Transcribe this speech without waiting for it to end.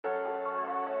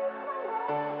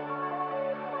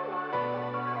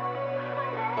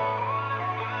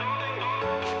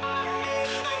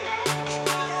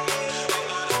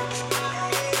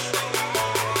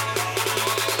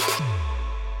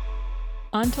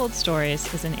Untold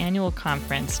Stories is an annual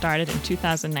conference started in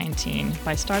 2019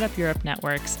 by Startup Europe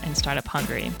Networks and Startup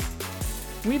Hungary.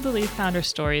 We believe founder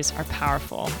stories are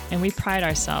powerful, and we pride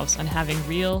ourselves on having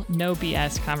real, no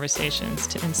BS conversations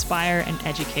to inspire and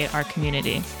educate our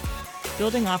community.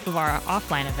 Building off of our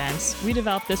offline events, we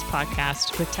developed this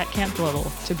podcast with TechCamp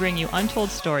Global to bring you untold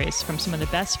stories from some of the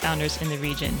best founders in the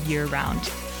region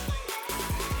year-round.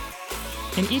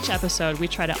 In each episode, we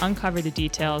try to uncover the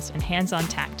details and hands-on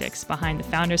tactics behind the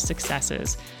founders'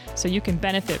 successes so you can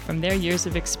benefit from their years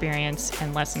of experience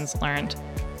and lessons learned.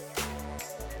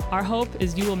 Our hope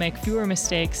is you will make fewer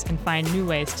mistakes and find new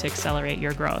ways to accelerate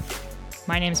your growth.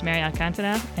 My name is Mary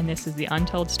Alcantara, and this is the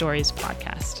Untold Stories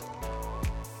podcast.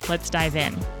 Let's dive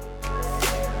in.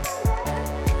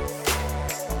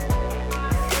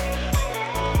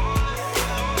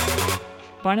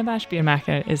 Barnabás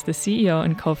Birmacher is the CEO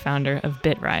and co-founder of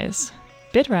Bitrise.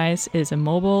 Bitrise is a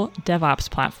mobile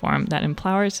DevOps platform that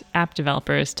empowers app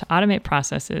developers to automate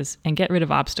processes and get rid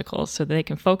of obstacles so that they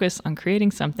can focus on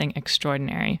creating something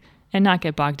extraordinary and not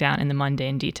get bogged down in the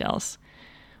mundane details.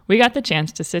 We got the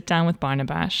chance to sit down with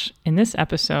Barnabás. In this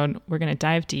episode, we're going to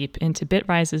dive deep into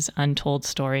Bitrise's untold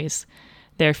stories,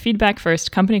 their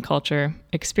feedback-first company culture,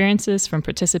 experiences from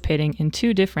participating in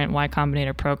 2 different Y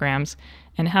Combinator programs,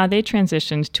 and how they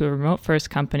transitioned to a remote-first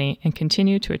company and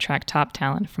continue to attract top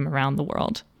talent from around the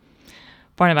world.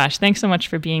 Barnabás, thanks so much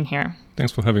for being here.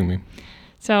 Thanks for having me.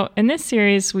 So in this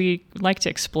series, we like to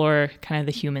explore kind of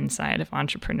the human side of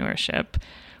entrepreneurship.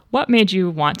 What made you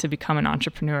want to become an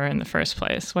entrepreneur in the first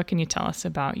place? What can you tell us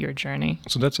about your journey?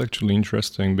 So that's actually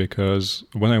interesting because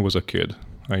when I was a kid,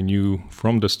 I knew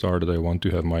from the start that I want to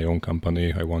have my own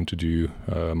company. I want to do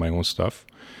my own stuff.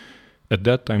 At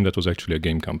that time, that was actually a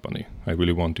game company. I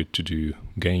really wanted to do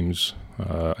games.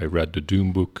 I read the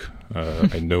Doom book.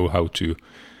 I know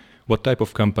what type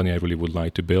of company I really would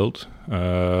like to build.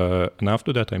 And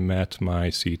after that, I met my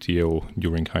CTO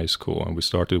during high school, and we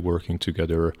started working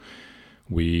together.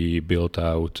 We built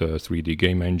out 3D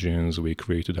game engines. We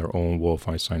created our own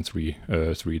Wolfenstein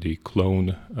 3D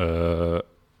clone.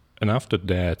 And after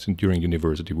that, during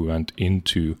university, we went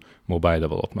into mobile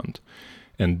development.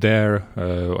 And there,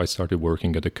 I started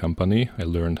working at a company. I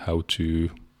learned how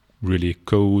to really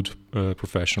code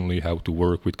professionally, how to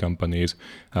work with companies,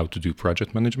 how to do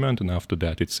project management. And after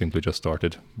that, it simply just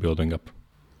started building up.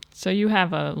 So you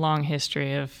have a long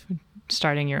history of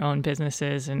starting your own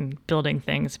businesses and building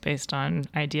things based on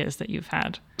ideas that you've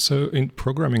had. So in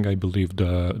programming, I believe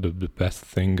the best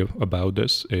thing about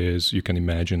this is you can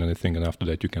imagine anything, and after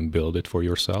that, you can build it for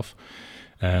yourself.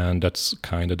 And that's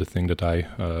kind of the thing that I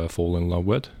fall in love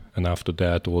with. And after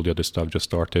that, all the other stuff just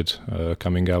started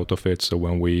coming out of it. So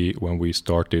when we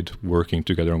started working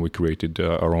together and we created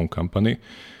our own company,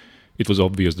 it was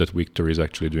obvious that Victor is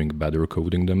actually doing better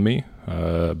coding than me,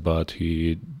 but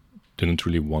he didn't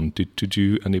really want it to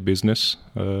do any business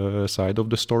side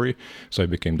of the story. So I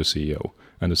became the CEO.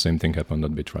 And the same thing happened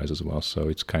at Bitrise as well. So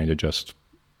it's kind of just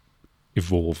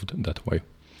evolved that way.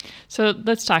 So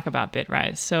let's talk about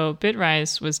Bitrise. So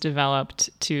Bitrise was developed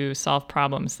to solve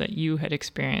problems that you had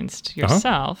experienced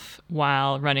yourself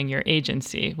while running your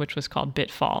agency, which was called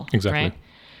Bitfall. Exactly. Right?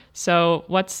 So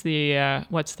what's the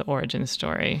origin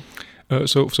story?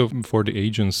 So for the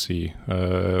agency,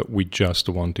 we just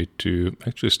wanted to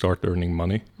actually start earning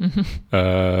money.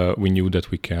 Mm-hmm. We knew that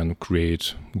we can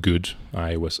create good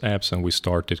iOS apps, and we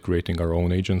started creating our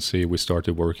own agency. We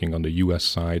started working on the US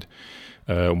side.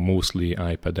 Mostly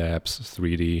iPad apps,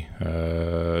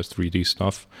 3D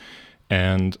stuff.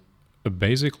 And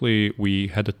basically, we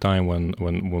had a time when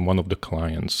one of the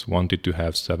clients wanted to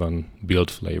have 7 build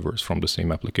flavors from the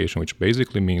same application, which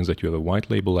basically means that you have a white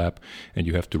label app and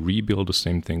you have to rebuild the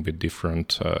same thing with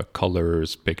different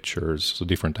colors, pictures, so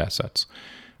different assets.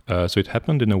 So it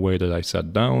happened in a way that I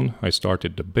sat down, I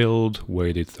started the build,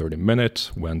 waited 30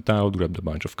 minutes, went out, grabbed a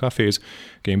bunch of coffees,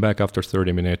 came back after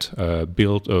 30 minutes,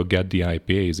 get the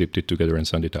IPA, zipped it together and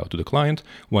sent it out to the client,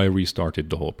 while I restarted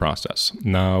the whole process.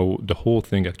 Now, the whole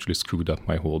thing actually screwed up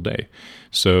my whole day.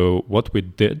 So what we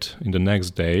did in the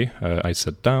next day, I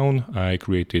sat down, I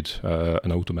created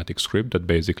an automatic script that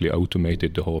basically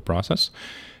automated the whole process.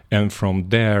 And from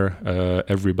there,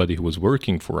 everybody who was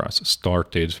working for us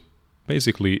started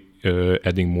basically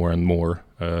adding more and more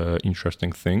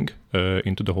interesting thing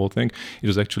into the whole thing. It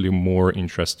was actually more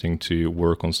interesting to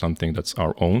work on something that's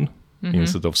our own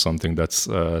instead of something that's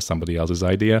somebody else's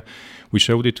idea. We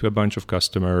showed it to a bunch of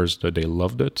customers that they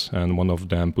loved it, and one of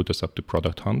them put us up to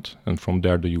Product Hunt, and from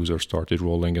there the users started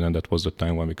rolling in, and that was the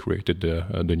time when we created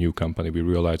the new company. We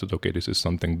realized that, okay, this is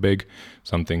something big,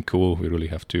 something cool, we really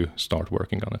have to start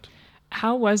working on it.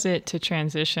 How was it to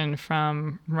transition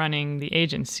from running the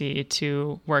agency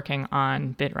to working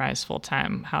on Bitrise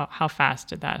full-time? How fast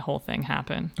did that whole thing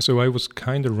happen? So I was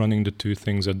kind of running the two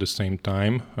things at the same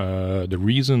time. The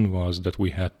reason was that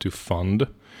we had to fund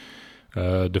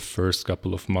the first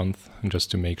couple of months just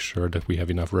to make sure that we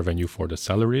have enough revenue for the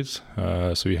salaries.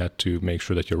 So you had to make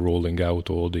sure that you're rolling out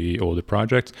all the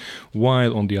projects,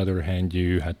 while on the other hand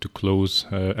you had to close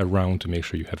a round to make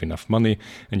sure you have enough money,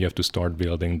 and you have to start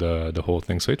building the whole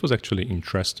thing. So it was actually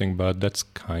interesting, but that's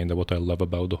kind of what I love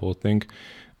about the whole thing.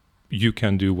 You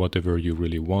can do whatever you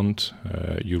really want.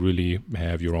 You really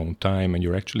have your own time, and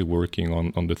you're actually working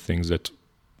on the things that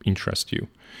interest you.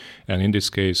 And in this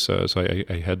case, so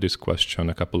I had this question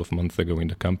a couple of months ago in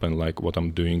the company, like what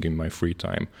I'm doing in my free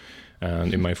time.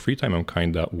 And in my free time, I'm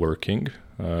kind of working.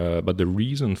 But the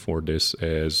reason for this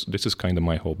is kind of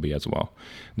my hobby as well.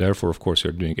 Therefore, of course,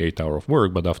 you're doing 8 hours of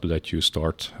work, but after that, you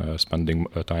start spending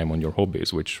time on your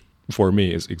hobbies, which for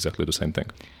me is exactly the same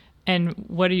thing. And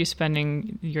what are you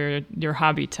spending your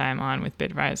hobby time on with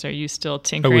Bitrise? Are you still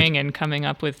tinkering and coming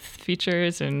up with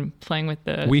features and playing with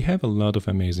the... We have a lot of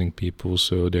amazing people,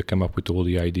 so they come up with all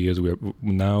the ideas.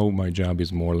 Now my job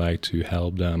is more like to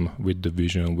help them with the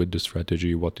vision, with the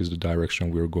strategy, what is the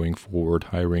direction we're going forward,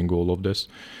 hiring, all of this.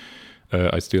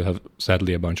 I still have,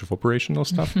 sadly, a bunch of operational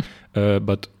stuff,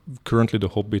 but currently the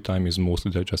hobby time is mostly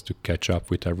just to catch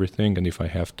up with everything, and if I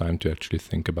have time to actually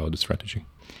think about the strategy.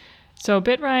 So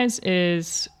Bitrise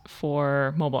is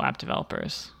for mobile app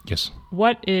developers. Yes.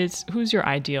 Who's your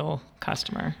ideal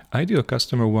customer? Ideal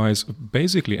customer-wise,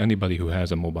 basically anybody who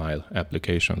has a mobile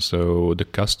application. So the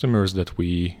customers that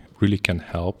we really can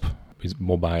help is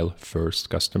mobile-first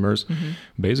customers. Mm-hmm.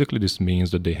 Basically, this means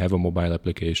that they have a mobile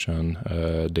application,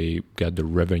 they get the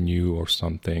revenue or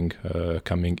something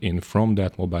coming in from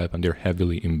that mobile app, and they're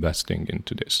heavily investing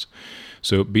into this.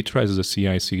 So Bitrise is a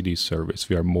CI/CD service.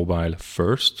 We are mobile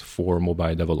first for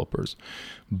mobile developers.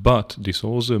 But this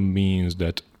also means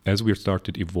that as we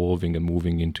started evolving and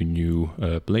moving into new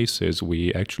places,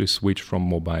 we actually switched from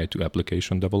mobile to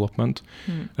application development.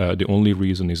 The only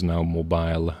reason is now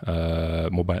mobile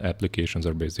applications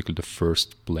are basically the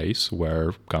first place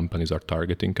where companies are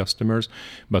targeting customers.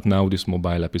 But now this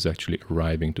mobile app is actually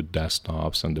arriving to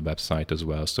desktops and the website as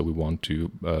well. So we want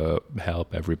to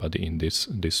help everybody in this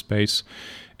space.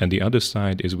 And the other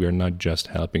side is we are not just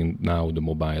helping now the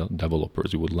mobile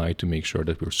developers. We would like to make sure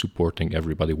that we're supporting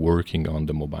everybody working on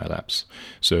the mobile apps.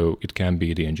 So it can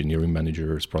be the engineering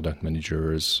managers, product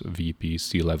managers, VPs,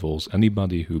 C-levels,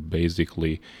 anybody who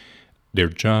basically their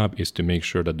job is to make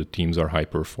sure that the teams are high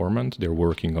performant, they're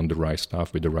working on the right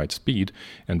stuff with the right speed,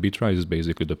 and Bitrise is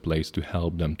basically the place to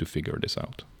help them to figure this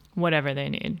out. Whatever they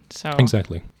need. So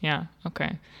exactly. Yeah,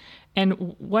 okay.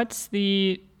 And what's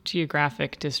the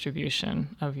geographic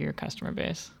distribution of your customer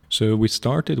base? So we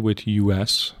started with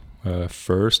US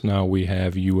first. Now we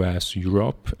have US,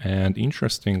 Europe, and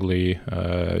interestingly,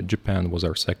 Japan was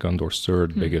our second or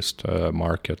third biggest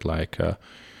market,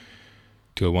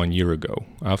 till 1 year ago.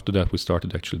 After that, we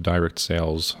started actually direct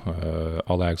sales.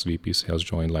 Alex, VP sales,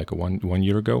 joined one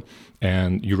year ago,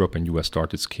 and Europe and US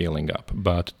started scaling up.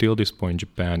 But till this point,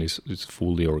 Japan is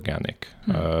fully organic.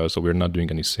 So we're not doing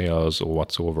any sales or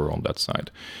whatsoever on that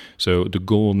side. So the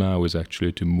goal now is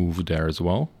actually to move there as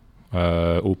well.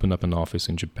 Open up an office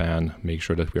in Japan, make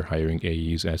sure that we're hiring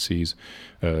AEs, SEs,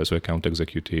 so account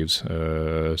executives,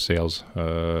 sales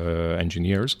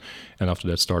engineers, and after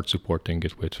that start supporting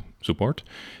it with support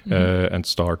and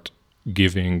start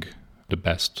giving the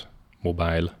best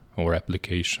mobile or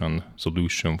application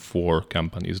solution for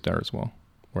companies there as well,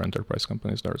 or enterprise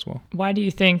companies there as well. Why do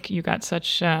you think you got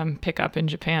such pickup in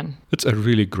Japan? It's a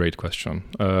really great question.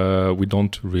 We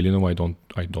don't really know.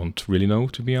 I don't really know,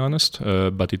 to be honest.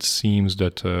 But it seems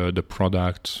that the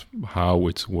product, how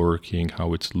it's working,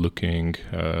 how it's looking,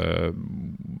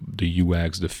 the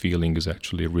UX, the feeling is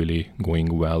actually really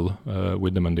going well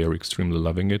with them, and they're extremely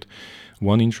loving it.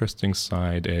 One interesting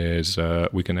side is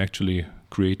we can actually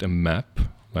create a map,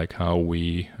 like how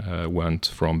we went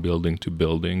from building to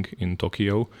building in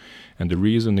Tokyo. And the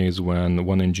reason is when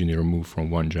one engineer moved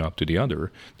from one job to the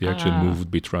other, they actually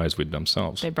moved Bitrise with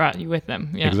themselves. They brought you with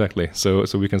them, yeah. Exactly. So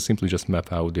we can simply just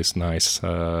map out this nice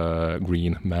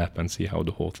green map and see how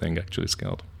the whole thing actually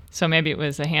scaled. So maybe it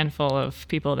was a handful of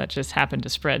people that just happened to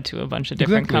spread to a bunch of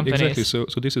different companies. Exactly.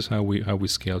 So this is how we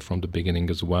scaled from the beginning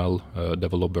as well.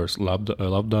 Developers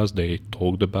loved us. They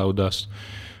talked about us.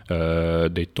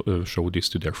 They showed this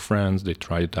to their friends. They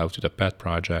tried it out with a pet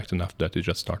project, and after that, it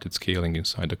just started scaling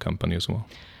inside the company as well.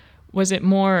 Was it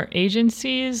more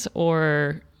agencies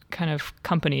or kind of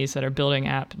companies that are building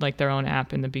their own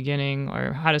app in the beginning,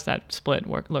 or how does that split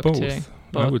look today?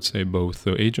 both? I would say both.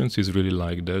 So agencies really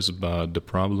like this, but the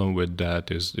problem with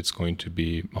that is it's going to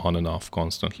be on and off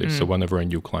constantly. So whenever a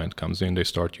new client comes in, they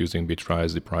start using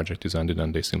Bitrise, the project is ended,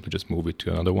 and they simply just move it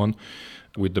to another one.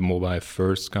 With the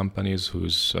mobile-first companies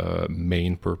whose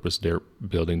main purpose they're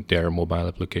building their mobile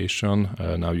application,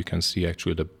 now you can see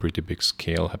actually the pretty big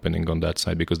scale happening on that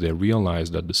side because they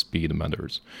realize that the speed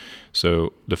matters.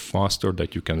 So the faster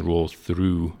that you can roll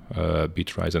through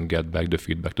Bitrise and get back the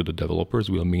feedback to the developers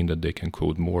will mean that they can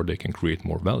code more, they can create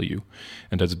more value.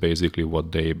 And that's basically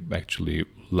what they actually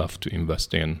love to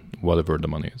invest in, whatever the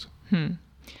money is.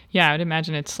 Yeah, I would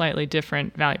imagine it's slightly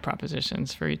different value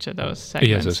propositions for each of those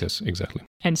segments. Yes, exactly.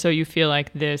 And so you feel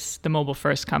like the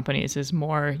mobile-first companies is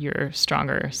more your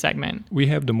stronger segment? We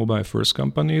have the mobile-first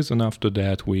companies, and after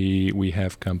that, we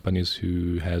have companies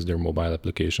who has their mobile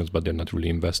applications, but they're not really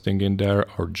investing in there.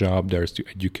 Our job there is to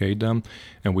educate them,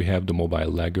 and we have the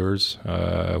mobile laggers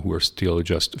who are still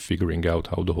just figuring out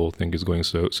how the whole thing is going.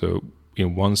 So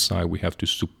in one side, we have to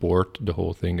support the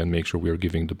whole thing and make sure we are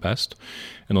giving the best.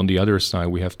 And on the other side,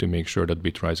 we have to make sure that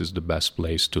Bitrise is the best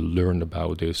place to learn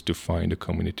about this, to find a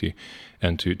community,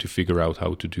 and to figure out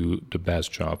how to do the best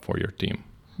job for your team.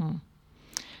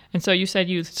 And so you said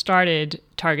you started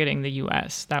targeting the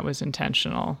US. That was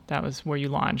intentional. That was where you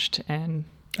launched. And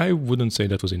I wouldn't say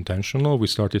that was intentional. We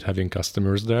started having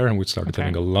customers there, and we started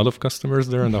having a lot of customers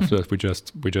there. And after that, we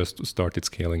just started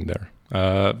scaling there.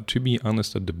 To be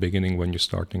honest, at the beginning, when you're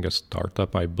starting a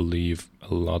startup, I believe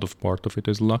a lot of part of it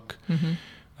is luck.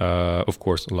 Of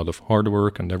course, a lot of hard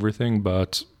work and everything,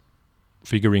 but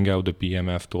figuring out the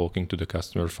PMF, talking to the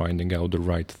customer, finding out the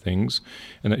right things,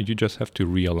 and you just have to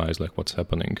realize like what's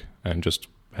happening, and just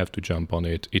have to jump on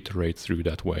it, iterate through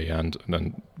that way, and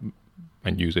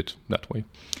use it that way.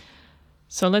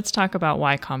 So let's talk about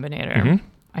Y Combinator.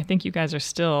 I think you guys are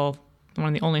still one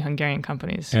of the only Hungarian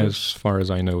companies as far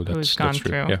as I know, that's gone true.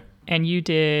 through. Yeah. And you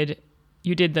did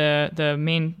the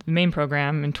main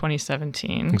program in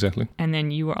 2017. Exactly. And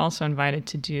then you were also invited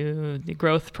to do the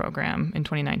growth program in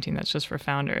 2019. That's just for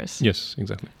founders. Yes,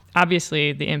 exactly.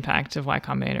 Obviously, the impact of Y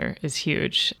Combinator is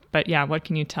huge. But yeah, what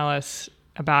can you tell us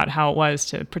about how it was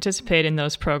to participate in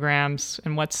those programs,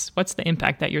 and what's the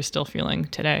impact that you're still feeling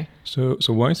today? So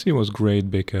YC was great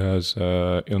because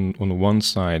on one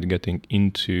side, getting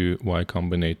into Y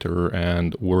Combinator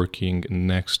and working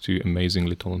next to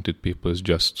amazingly talented people is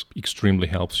just extremely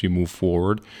helps you move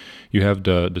forward. You have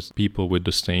the people with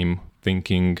the same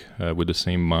thinking, with the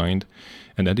same mind.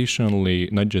 And additionally,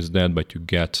 not just that, but you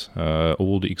get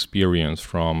all the experience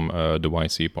from the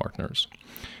YC partners.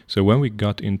 So when we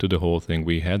got into the whole thing,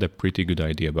 we had a pretty good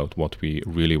idea about what we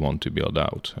really want to build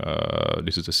out.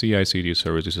 This is a CI/CD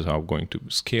service. This is how we're going to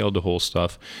scale the whole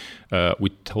stuff. We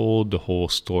told the whole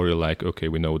story like, okay,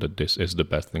 we know that this is the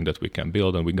best thing that we can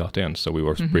build, and we got in. So we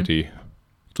were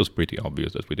it was pretty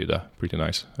obvious that we did a pretty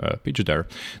nice pitch there.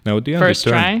 Now at the end, first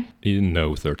try?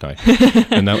 No, third try.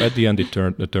 And now at the end, it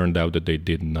turned out that they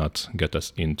did not get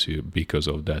us into because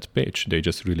of that pitch. They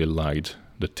just really liked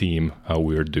the team, how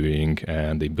we're doing,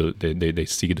 and they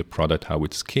see the product, how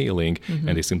it's scaling,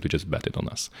 and they simply just bet it on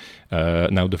us.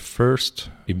 Now the first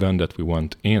event that we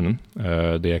went in,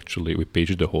 we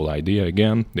pitched the whole idea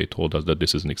again. They told us that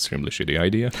this is an extremely shitty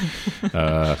idea,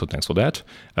 so thanks for that.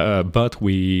 But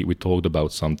we talked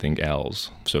about something else.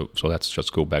 So let's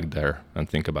just go back there and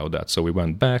think about that. So we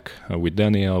went back with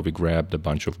Daniel. We grabbed a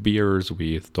bunch of beers.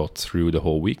 We thought through the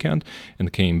whole weekend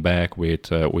and came back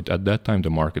with at that time the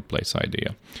marketplace idea.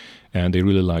 And they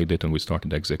really liked it, and we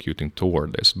started executing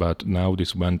toward this. But now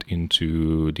this went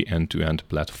into the end-to-end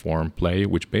platform play,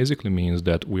 which basically means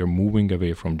that we are moving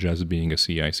away from just being a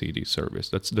CI/CD service.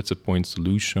 That's a point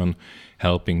solution,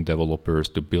 helping developers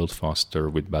to build faster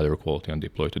with better quality and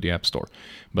deploy to the App Store.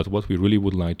 But what we really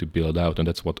would like to build out, and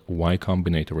that's what Y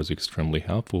Combinator was extremely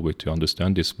helpful with to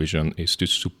understand this vision, is to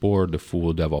support the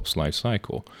full DevOps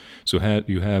lifecycle. So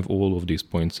you have all of these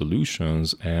point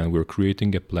solutions, and we're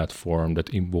creating a platform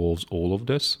that involves all of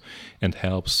this and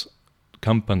helps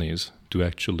companies to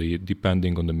actually,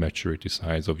 depending on the maturity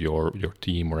size of your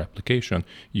team or application,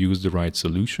 use the right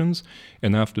solutions,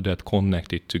 and after that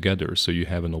connect it together so you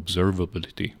have an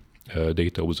observability,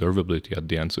 data observability at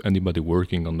the end, so anybody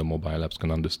working on the mobile apps can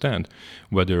understand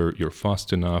whether you're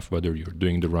fast enough, whether you're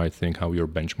doing the right thing, how you're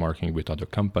benchmarking with other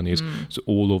companies. So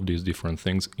all of these different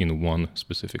things in one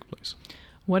specific place.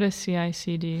 What is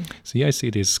CI/CD?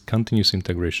 CI/CD is continuous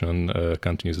integration,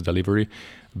 continuous delivery.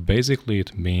 Basically,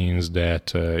 it means that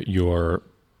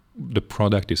the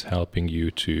product is helping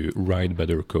you to write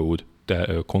better code,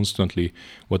 constantly,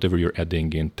 whatever you're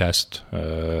adding in, test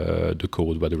the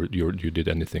code, whether you did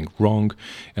anything wrong,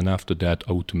 and after that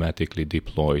automatically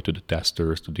deploy to the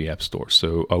testers, to the app store.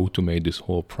 So automate this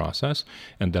whole process,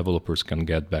 and developers can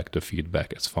get back the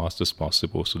feedback as fast as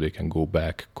possible so they can go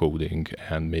back coding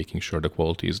and making sure the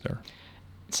quality is there.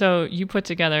 So you put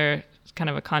together kind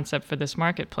of a concept for this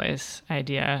marketplace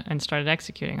idea and started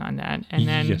executing on that. And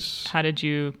then how did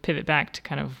you pivot back to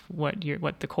kind of what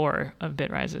the core of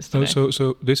Bitrise is today?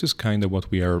 So this is kind of what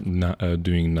we are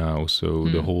doing now. So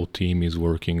the whole team is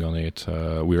working on it.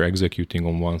 We're executing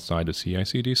on one side, the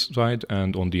CI/CD side,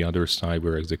 and on the other side,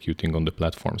 we're executing on the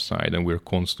platform side. And we're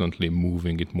constantly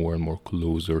moving it more and more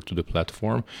closer to the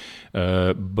platform.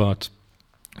 But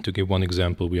to give one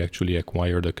example, we actually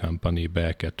acquired a company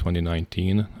back at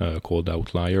 2019 called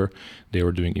Outlier. They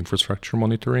were doing infrastructure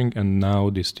monitoring, and now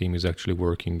this team is actually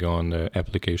working on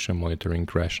application monitoring,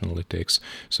 crash analytics.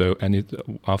 So,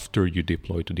 after you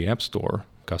deploy to the App Store,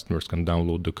 customers can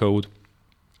download the code.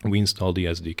 We install the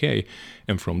SDK,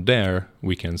 and from there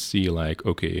we can see like,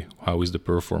 okay, how is the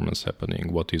performance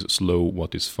happening? What is slow?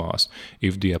 What is fast?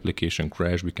 If the application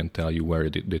crashed, we can tell you where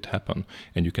it did happen,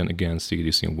 and you can again see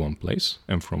this in one place.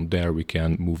 And from there we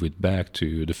can move it back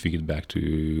to the feedback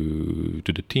to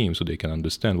the team, so they can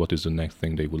understand what is the next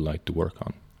thing they would like to work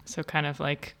on. So kind of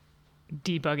like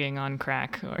debugging on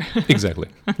crack, or exactly.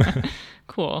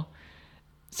 Cool.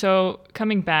 So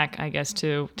coming back, I guess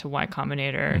to Y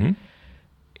Combinator. Mm-hmm.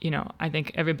 You know, I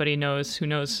think everybody who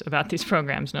knows about these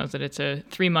programs knows that it's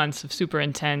 3 months of super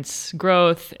intense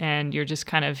growth, and you're just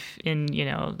kind of in,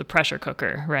 the pressure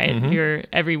cooker, right? Mm-hmm.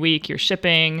 Every week you're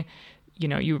shipping,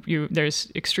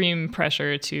 there's extreme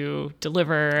pressure to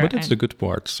deliver. But that's the good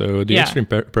part. So the extreme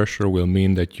pressure will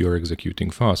mean that you're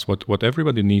executing fast. What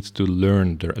everybody needs to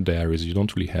learn there is you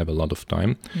don't really have a lot of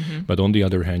time, but on the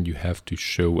other hand, you have to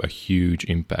show a huge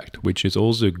impact, which is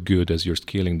also good. As you're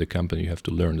scaling the company, you have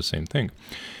to learn the same thing.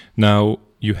 Now,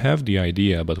 you have the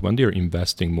idea, but when they're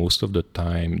investing most of the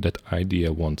time, that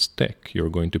idea won't stick. You're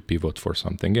going to pivot for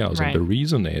something else. Right. And the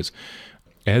reason is,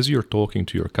 as you're talking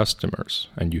to your customers,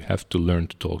 and you have to learn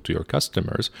to talk to your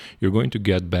customers, you're going to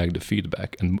get back the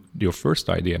feedback. And your first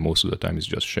idea most of the time is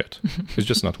just shit. It's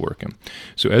just not working.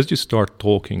 So as you start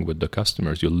talking with the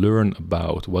customers, you learn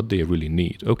about what they really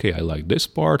need. Okay, I like this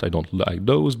part, I don't like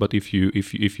those, but if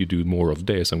you do more of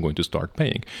this, I'm going to start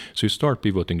paying. So you start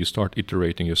pivoting, you start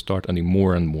iterating, you start adding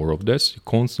more and more of this. You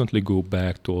constantly go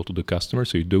back to the customer.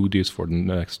 So you do this for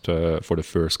the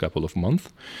first couple of months.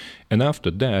 And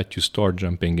after that, you start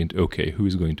jumping into, okay, who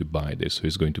is going to buy this? Who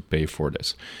is going to pay for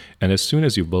this? And as soon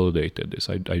as you validated this,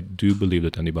 I do believe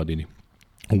that anybody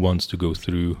who wants to go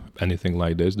through anything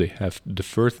like this, the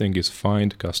first thing is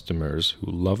find customers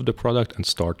who love the product and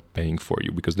start paying for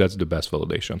you, because that's the best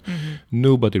validation. Mm-hmm.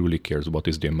 Nobody really cares what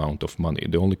is the amount of money.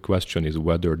 The only question is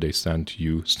whether they sent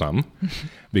you some,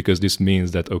 because this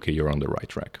means that, okay, you're on the right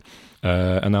track.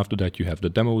 And after that, you have the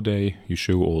demo day, you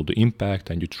show all the impact,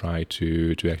 and you try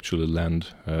to actually land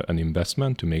an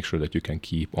investment to make sure that you can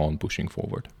keep on pushing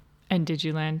forward. And did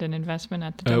you land an investment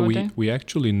at the demo day? We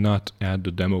actually not at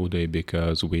the demo day,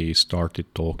 because we started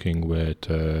talking with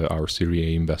our Series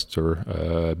A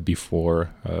investor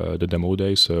before the demo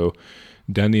day. So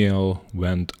Daniel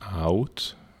went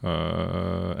out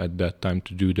at that time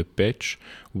to do the pitch,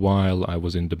 while I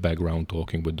was in the background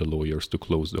talking with the lawyers to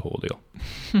close the whole deal.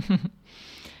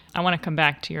 I want to come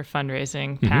back to your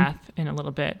fundraising path in a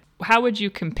little bit. How would you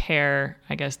compare,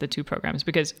 I guess, the two programs?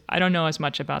 Because I don't know as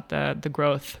much about the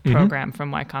growth program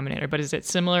from Y Combinator, but is it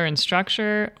similar in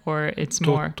structure, or it's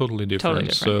more totally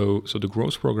different? So the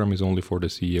growth program is only for the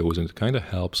CEOs, and it kind of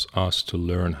helps us to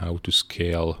learn how to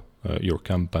scale your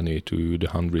company to the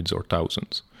hundreds or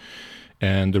thousands.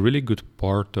 And the really good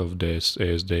part of this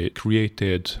is they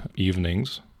created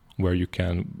evenings where you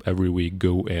can every week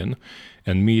go in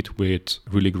and meet with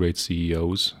really great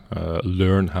CEOs,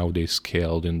 learn how they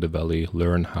scaled in the Valley,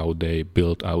 learn how they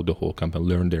built out the whole company,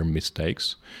 learn their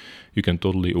mistakes. You can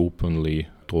totally openly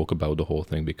talk about the whole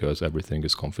thing, because everything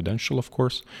is confidential, of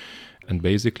course. And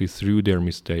basically through their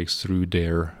mistakes, through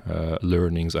their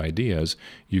learnings, ideas,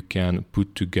 you can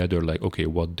put together like, okay,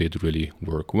 what did really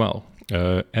work well?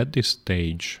 At this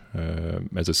stage,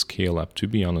 as a scale-up, to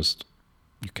be honest,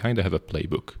 you kind of have a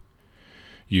playbook.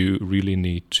 You really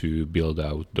need to build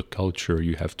out the culture.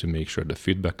 You have to make sure the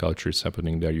feedback culture is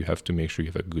happening there. You have to make sure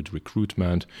you have a good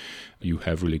recruitment. You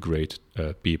have really great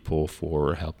people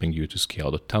for helping you to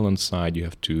scale the talent side. You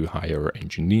have to hire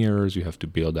engineers. You have to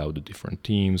build out the different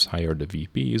teams, hire the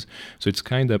VPs. So it's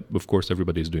kind of course,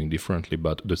 everybody is doing differently,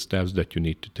 but the steps that you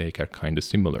need to take are kind of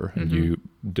similar. And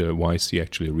the YC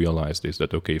actually realized is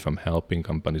that, okay, if I'm helping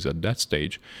companies at that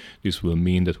stage, this will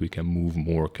mean that we can move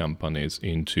more companies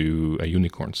into a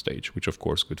unicorn stage, which of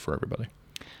course good for everybody.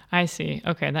 I see.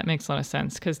 Okay, that makes a lot of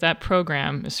sense because that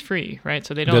program is free, right?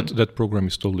 So they don't. That program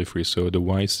is totally free. So the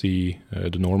YC,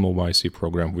 the normal YC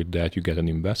program, with that you get an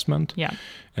investment. Yeah.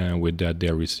 And with that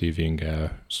they're receiving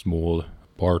a small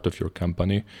part of your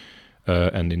company.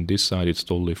 And in this side it's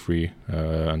totally free,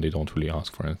 and they don't really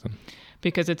ask for anything.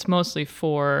 Because it's mostly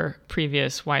for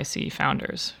previous YC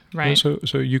founders, right?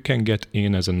 So you can get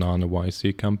in as a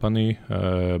non-YC company,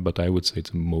 but I would say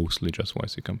it's mostly just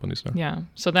YC companies there. Yeah,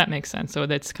 so that makes sense. So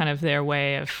that's kind of their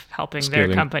way of helping Scaling.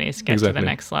 their companies get to the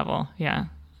next level. Yeah,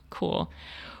 cool.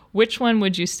 Which one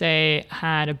would you say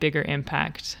had a bigger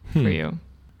impact for you?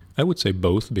 I would say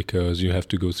both, because you have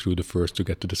to go through the first to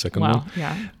get to the second one.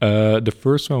 Yeah. The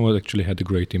first one actually had a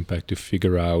great impact to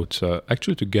figure out,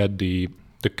 actually to get the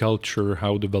culture,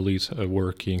 how the values are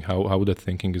working, how the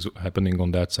thinking is happening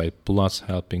on that side, plus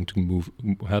helping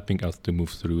us to move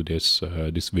through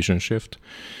this vision shift.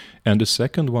 And the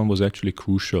second one was actually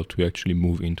crucial to actually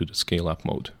move into the scale-up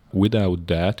mode. Without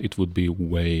that, it would be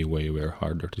way, way, way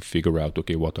harder to figure out,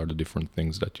 okay, what are the different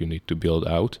things that you need to build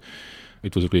out.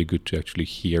 It was really good to actually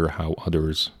hear how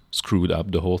others screwed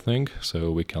up the whole thing,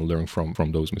 so we can learn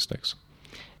from those mistakes.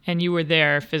 And you were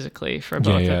there physically for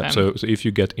both of them. So if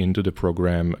you get into the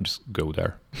program, just go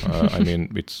there. I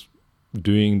mean, it's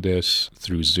doing this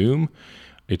through Zoom.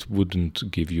 It wouldn't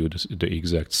give you the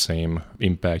exact same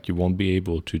impact. You won't be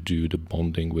able to do the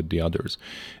bonding with the others.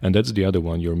 And that's the other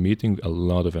one. You're meeting a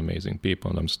lot of amazing people,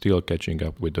 and I'm still catching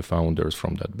up with the founders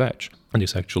from that batch. And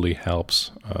this actually helps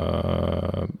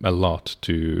a lot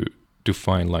to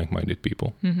find like-minded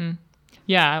people. Mm-hmm.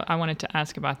 Yeah, I wanted to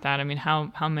ask about that. I mean,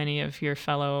 how many of your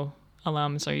fellow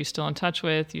alums are you still in touch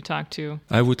with, you talk to?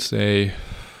 I would say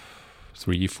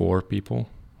 3-4 people.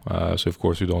 So of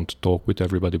course you don't talk with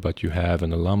everybody, but you have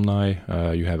an alumni,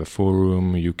 you have a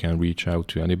forum, you can reach out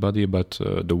to anybody, but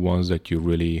the ones that you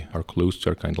really are close to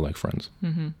are kind of like friends.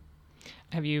 Mm-hmm.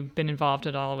 Have you been involved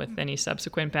at all with any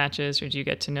subsequent batches, or do you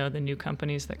get to know the new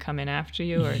companies that come in after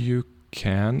you? Or? You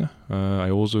can. I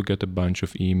also get a bunch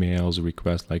of emails,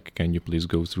 requests like, can you please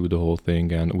go through the whole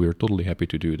thing? And we're totally happy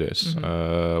to do this.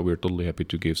 Mm-hmm. We're totally happy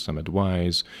to give some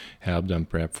advice, help them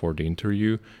prep for the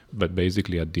interview. But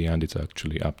basically at the end, it's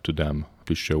actually up to them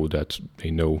to show that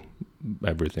they know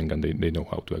everything and they know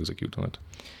how to execute on it.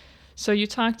 So you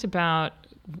talked about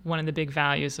one of the big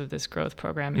values of this growth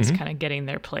program is kind of getting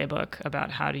their playbook about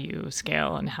how do you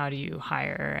scale and how do you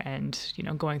hire and,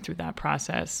 going through that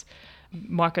process.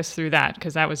 Walk us through that,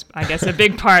 because that was, I guess, a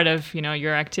big part of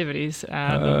your activities.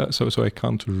 So I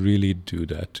can't really do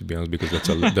that, to be honest, because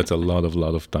that's a lot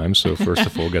of time. So first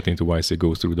of all, getting to YC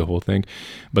goes through the whole thing,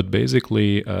 but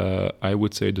basically, I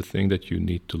would say the thing that you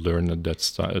need to learn at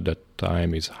that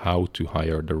time is how to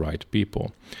hire the right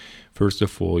people. First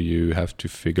of all, you have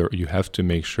to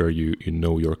make sure you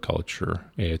know your culture.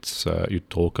 It's you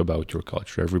talk about your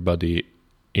culture. Everybody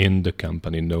in the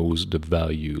company knows the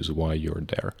values, why you're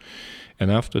there. And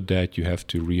after that, you have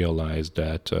to realize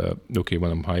that, okay,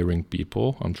 when I'm hiring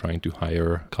people, I'm trying to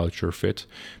hire culture fit,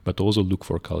 but also look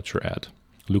for culture add.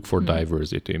 Look for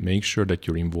diversity. Make sure that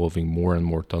you're involving more and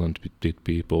more talented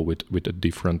people with a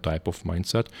different type of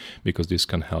mindset, because this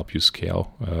can help you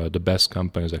scale. The best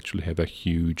companies actually have a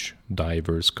huge,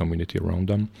 diverse community around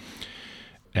them.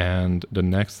 And the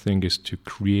next thing is to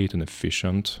create an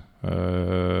efficient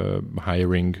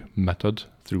hiring method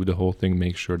through the whole thing.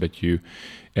 Make sure that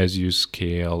as you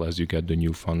scale, as you get the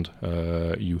new fund,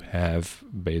 you have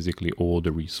basically all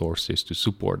the resources to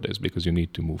support this, because you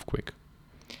need to move quick.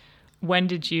 When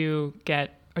did you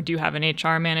get, or do you have an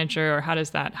HR manager, or how does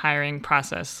that hiring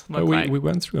process look like? We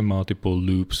went through multiple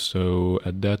loops. So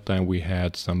at that time we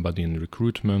had somebody in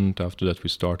recruitment. After that we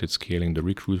started scaling the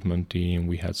recruitment team.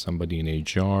 We had somebody in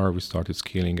HR. We started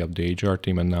scaling up the HR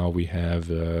team, and now we have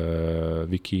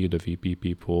Vicky, the VP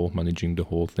people, managing the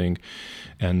whole thing.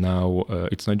 And now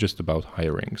it's not just about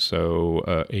hiring. So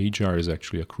HR is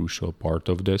actually a crucial part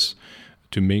of this.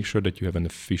 To make sure that you have an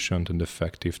efficient and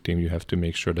effective team, you have to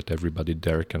make sure that everybody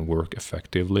there can work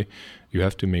effectively. You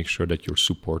have to make sure that you're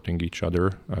supporting each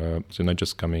other. So not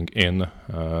just coming in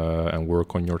and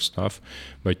work on your stuff,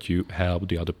 but you help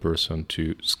the other person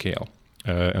to scale.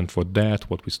 And for that,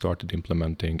 what we started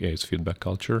implementing is feedback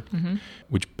culture,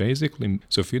 which basically,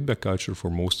 so feedback culture for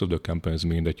most of the companies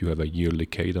mean that you have a yearly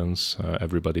cadence.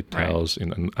 Everybody tells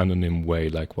in an anonymous way,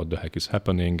 like what the heck is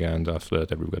happening, and after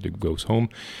that, everybody goes home.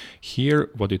 Here,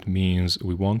 what it means,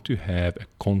 we want to have a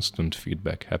constant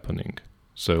feedback happening.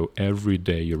 So every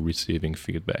day you're receiving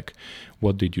feedback.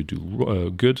 What did you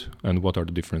do good, and what are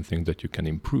the different things that you can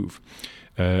improve?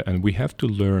 And we have to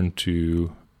learn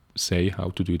to say how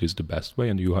to do this the best way,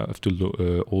 and you have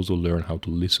to also learn how to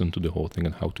listen to the whole thing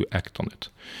and how to act on it.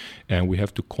 And we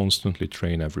have to constantly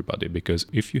train everybody, because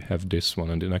if you have this one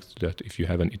and the next to that, if you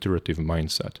have an iterative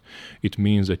mindset, it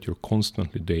means that you're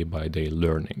constantly day by day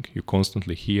learning. You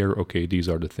constantly hear, okay, these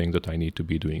are the things that I need to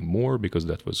be doing more because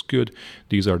that was good.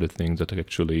 These are the things that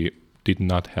actually did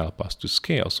not help us to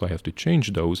scale, so I have to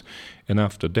change those. And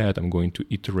after that, I'm going to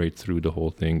iterate through the whole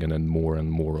thing and then more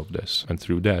and more of this. And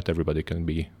through that, everybody can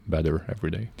be better every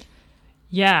day.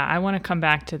 Yeah, I want to come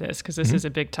back to this because this is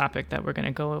a big topic that we're going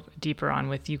to go deeper on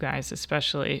with you guys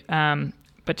especially.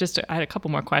 But just I had a couple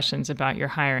more questions about your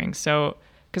hiring. So,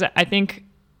 because I think,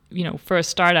 for a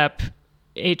startup,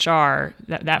 HR,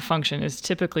 that function is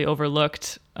typically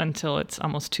overlooked until it's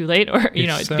almost too late, or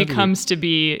it becomes to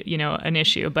be an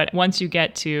issue. But once you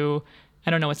get to, I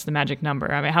don't know what's the magic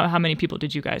number. I mean, how many people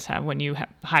did you guys have when you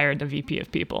hired the VP of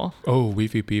people? Oh,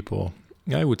 VP people,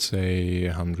 I would say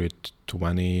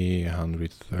 120,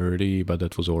 130, but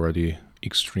that was already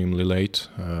extremely late.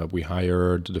 We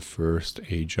hired the first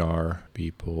HR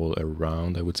people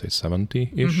around, I would say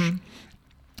 70-ish.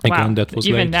 Again, wow. That was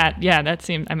even late. that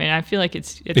seemed, I feel like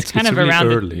it's kind of really around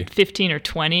early. 15 or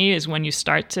 20 is when you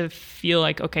start to feel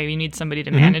like, okay, you need somebody to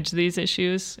manage these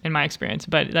issues, in my experience.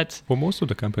 But that's... For most of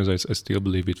the companies, I still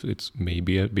believe it's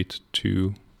maybe a bit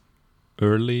too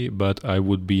early, but I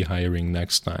would be hiring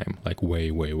next time, like way,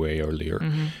 way, way earlier.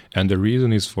 And the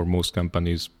reason is, for most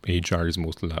companies, HR is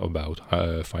mostly about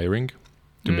firing,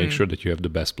 to make sure that you have the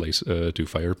best place to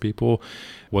fire people.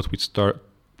 What we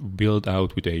build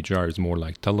out with HR is more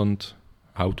like talent,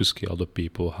 how to scale the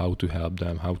people, how to help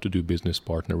them, how to do business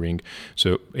partnering.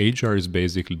 So HR is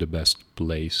basically the best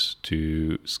place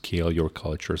to scale your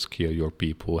culture, scale your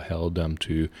people, help them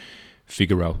to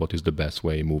figure out what is the best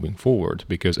way moving forward.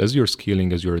 Because as you're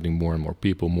scaling, as you're adding more and more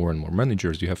people, more and more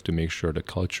managers, you have to make sure the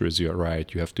culture is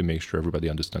right. You have to make sure everybody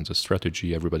understands the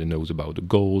strategy, everybody knows about the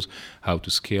goals, how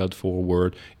to scale it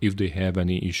forward. If they have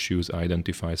any issues,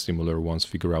 identify similar ones,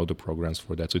 figure out the programs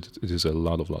for that. So it is a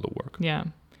lot of work. Yeah.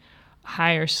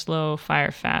 Hire slow,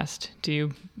 fire fast. Do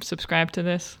you subscribe to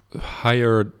this?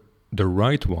 Hire the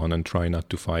right one and try not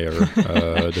to fire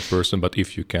the person, but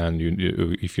if you can,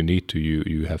 if you need to,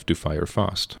 you have to fire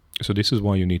fast. So this is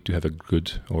why you need to have a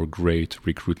good or great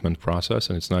recruitment process,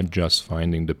 and it's not just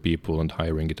finding the people and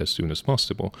hiring it as soon as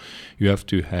possible. You have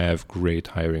to have great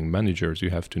hiring managers. You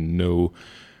have to know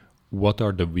what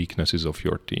are the weaknesses of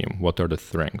your team, what are the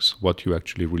strengths, what you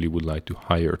actually really would like to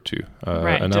hire to.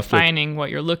 And defining what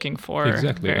you're looking for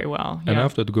very well. And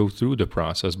after to go through the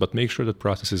process, but make sure the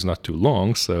process is not too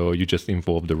long, so you just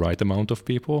involve the right amount of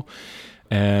people.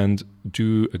 And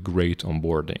do a great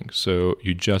onboarding. So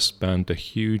you just spent a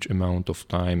huge amount of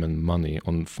time and money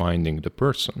on finding the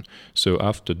person. So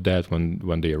after that,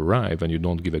 when they arrive and you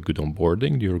don't give a good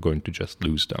onboarding, you're going to just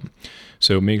lose them.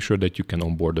 So make sure that you can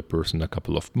onboard the person a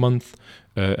couple of months.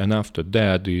 And after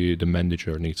that, the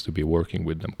manager needs to be working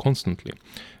with them constantly.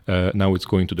 Now it's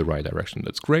going to the right direction.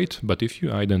 That's great. But if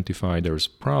you identify there's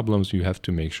problems, you have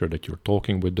to make sure that you're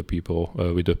talking with the people,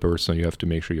 with the person. You have to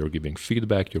make sure you're giving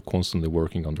feedback. You're constantly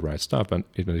working on the right stuff. And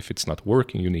even if it's not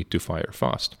working, you need to fire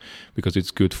fast, because it's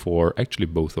good for actually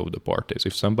both of the parties.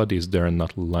 If somebody is there and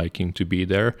not liking to be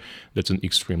there, that's an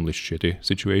extremely shitty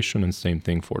situation, and same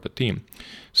thing for the team.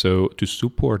 So to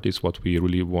support this, what we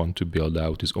really want to build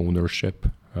out is ownership.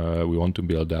 We want to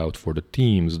build out for the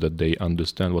teams that they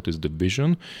understand what is the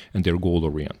vision and they're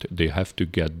goal-oriented. They have to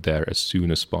get there as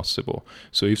soon as possible.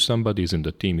 So if somebody is in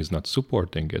the team is not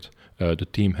supporting it, the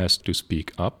team has to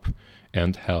speak up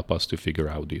and help us to figure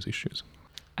out these issues.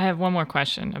 I have one more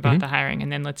question about the hiring, and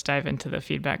then let's dive into the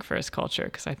feedback first culture,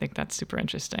 because I think that's super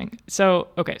interesting. So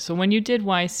when you did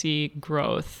YC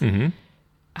growth,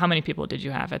 how many people did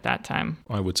you have at that time?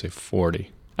 I would say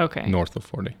 40. Okay. North of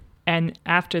 40. And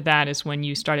after that is when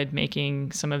you started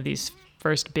making some of these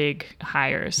first big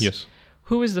hires. Yes.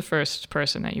 Who was the first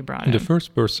person that you brought in? The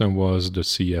first person was the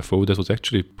CFO. That was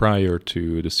actually prior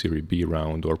to the Series B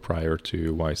round or prior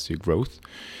to YC growth.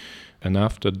 And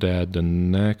after that, the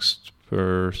next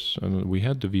person, we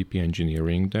had the VP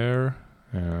engineering there.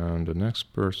 And the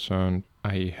next person,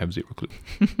 I have zero clue.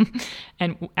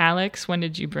 And Alex, when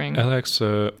did you bring? Alex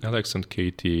and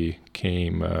Katie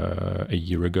came a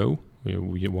year ago.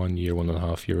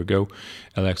 1.5 years ago.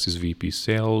 Alex is VP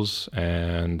Sales,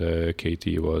 and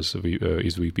Katie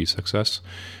is VP Success.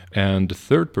 And the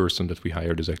third person that we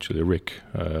hired is actually Rick,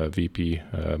 VP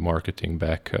Marketing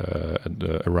back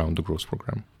around the growth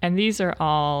program. And these are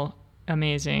all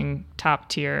amazing top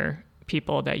tier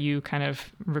people that you kind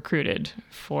of recruited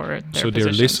for their positions. So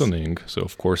they're listening. So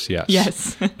of course, yes.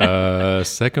 Yes.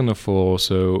 Second of all,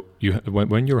 so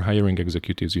when you're hiring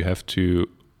executives, you have to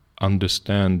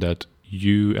understand that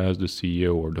you as the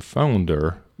CEO or the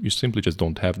founder, you simply just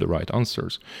don't have the right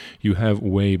answers. You have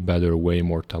way better, way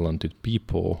more talented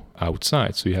people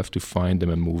outside. So you have to find them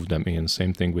and move them in.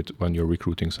 Same thing with when you're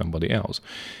recruiting somebody else.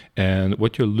 And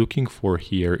what you're looking for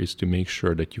here is to make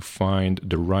sure that you find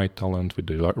the right talent with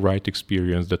the right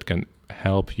experience that can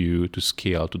help you to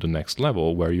scale to the next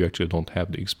level where you actually don't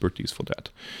have the expertise for that.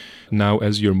 Now,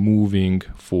 as you're moving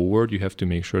forward, you have to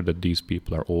make sure that these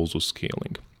people are also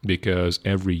scaling, because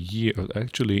every year,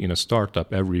 actually in a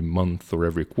startup, every month or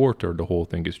every quarter, the whole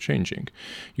thing is changing.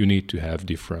 You need to have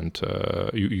different,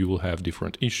 you will have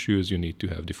different issues. You need to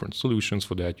have different solutions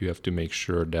for that. You have to make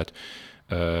sure that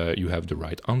you have the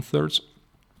right answers.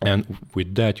 And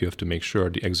with that, you have to make sure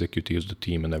the executives, the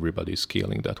team, and everybody is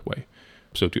scaling that way.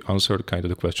 So to answer kind of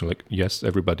the question, like, yes,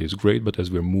 everybody is great, but as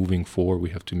we're moving forward, we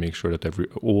have to make sure that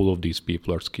all of these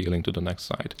people are scaling to the next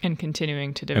side. And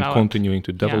continuing to develop.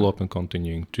 And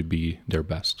continuing to be their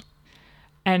best.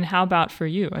 And how about for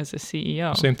you as a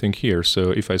CEO? Same thing here.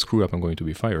 So if I screw up, I'm going to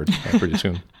be fired pretty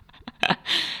soon.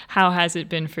 How has it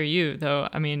been for you, though?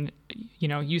 I mean,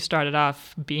 you started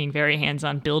off being very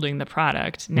hands-on building the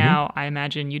product. Now, I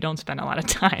imagine you don't spend a lot of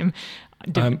time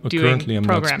doing currently, I'm not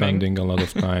programming. spending a lot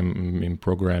of time in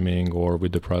programming or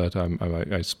with the product.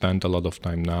 I spend a lot of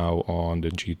time now on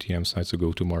the GTM side, so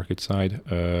go-to-market side,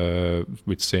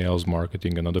 with sales,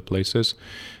 marketing, and other places.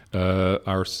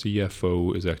 Our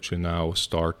CFO is actually now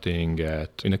starting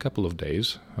in a couple of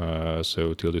days.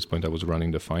 So till this point, I was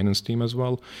running the finance team as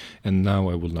well. And now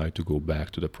I would like to go back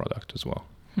to the product as well.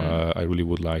 I really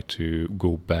would like to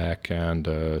go back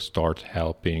and start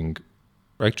helping,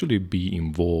 actually be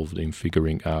involved in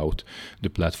figuring out the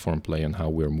platform play and how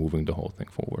we're moving the whole thing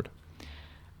forward.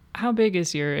 How big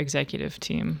is your executive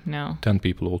team now? 10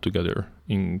 people altogether,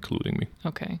 including me.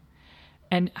 Okay.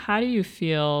 And how do you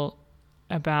feel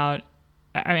about,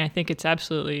 I think it's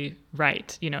absolutely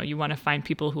right. You want to find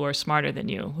people who are smarter than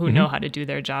you, who know how to do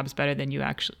their jobs better than you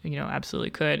actually,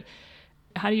 absolutely could.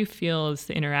 How do you feel is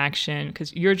the interaction?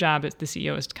 Because your job as the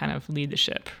CEO is to kind of lead the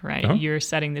ship, right? Uh-huh. You're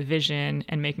setting the vision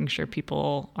and making sure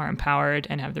people are empowered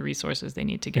and have the resources they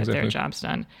need to get their jobs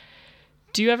done.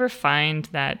 Do you ever find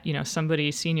that, somebody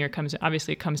senior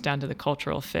obviously it comes down to the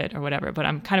cultural fit or whatever, but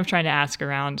I'm kind of trying to ask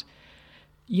around,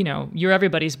 you're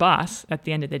everybody's boss at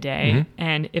the end of the day.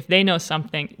 And if they know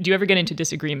something, do you ever get into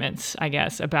disagreements, I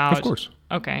guess, about... Of course.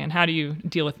 Okay. And how do you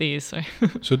deal with these?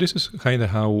 So this is kind of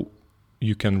how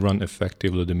you can run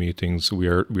effectively the meetings.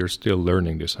 We're still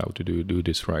learning this, how to do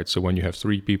this right. So when you have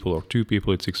 3 people or 2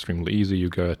 people, it's extremely easy. You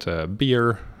get a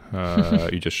beer,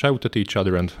 you just shout at each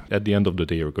other, and at the end of the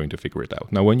day, you're going to figure it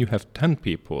out. Now, when you have 10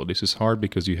 people, this is hard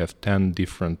because you have 10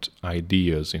 different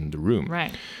ideas in the room.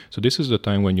 Right. So this is the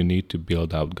time when you need to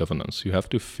build out governance. You have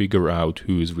to figure out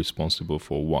who is responsible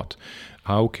for what.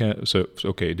 Okay,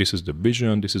 this is the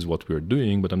vision, this is what we're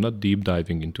doing, but I'm not deep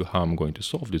diving into how I'm going to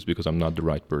solve this because I'm not the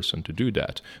right person to do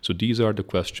that. So these are the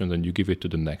questions, and you give it to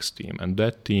the next team. And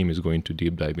that team is going to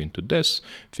deep dive into this,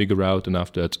 figure out, and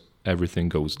after that, everything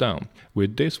goes down.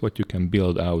 With this, what you can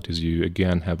build out is you,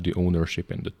 again, have the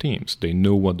ownership in the teams. They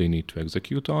know what they need to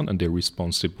execute on, and they're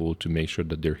responsible to make sure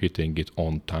that they're hitting it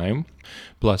on time.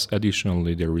 Plus,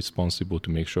 additionally, they're responsible to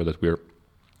make sure that we're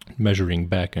measuring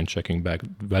back and checking back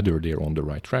whether they're on the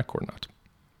right track or not.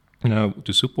 Now,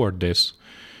 to support this,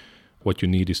 what you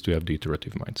need is to have the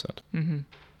iterative mindset.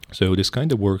 So this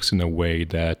kind of works in a way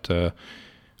that,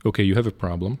 okay, you have a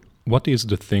problem. What is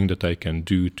the thing that I can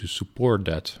do to support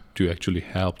that, to actually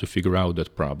help to figure out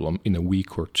that problem in a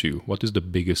week or 2? What is the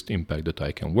biggest impact that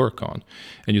I can work on?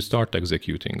 And you start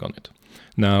executing on it.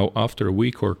 Now, after a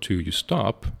week or 2, you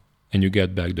stop and you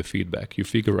get back the feedback. You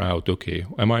figure out, okay,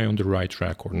 am I on the right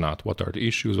track or not? What are the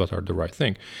issues? What are the right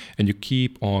thing? And you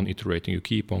keep on iterating, you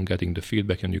keep on getting the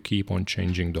feedback, and you keep on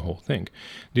changing the whole thing.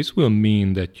 This will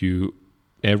mean that you,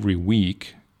 every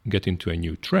week, get into a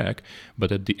new track,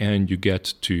 but at the end you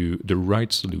get to the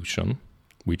right solution,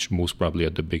 which most probably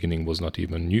at the beginning was not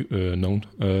even known.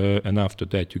 And after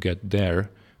that you get there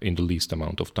in the least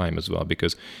amount of time as well.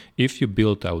 Because if you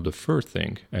build out the first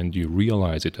thing and you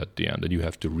realize it at the end that you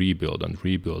have to rebuild and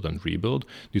rebuild and rebuild,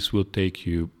 this will take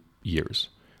you years.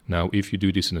 Now, if you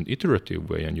do this in an iterative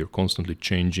way and you're constantly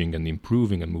changing and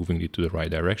improving and moving it to the right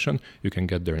direction, you can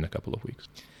get there in a couple of weeks.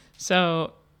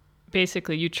 So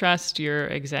basically, you trust your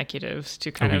executives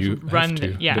to kind of run.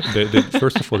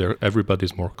 First of all,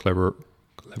 everybody's more cleverer.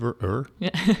 Yeah.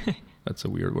 That's a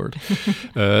weird word,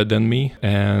 than me.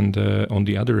 And on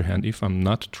the other hand, if I'm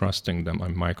not trusting them,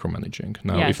 I'm micromanaging.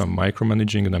 Now, if I'm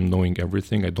micromanaging and I'm knowing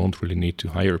everything, I don't really need to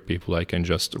hire people. I can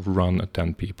just run a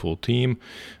 10-people team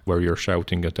where you're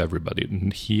shouting at everybody.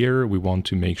 And here, we want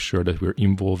to make sure that we're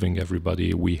involving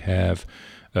everybody. We have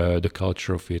the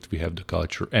culture of it. We have the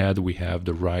culture we have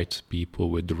the right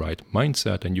people with the right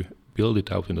mindset, and you build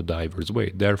it out in a diverse way.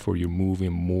 Therefore, you're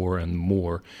moving more and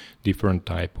more different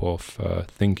type of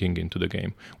thinking into the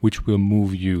game, which will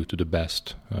move you to the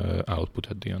best output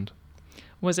at the end.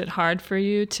 Was it hard for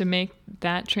you to make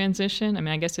that transition? I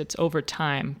mean, I guess it's over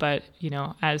time, but,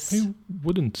 I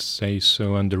wouldn't say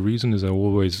so. And the reason is I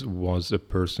always was a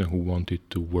person who wanted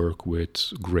to work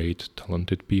with great,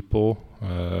 talented people.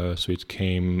 So it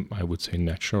came, I would say,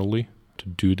 naturally to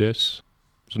do this.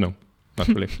 So no, not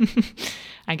really.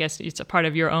 I guess it's a part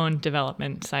of your own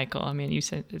development cycle. I mean, you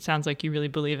said it sounds like you really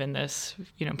believe in this,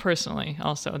 personally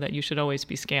also, that you should always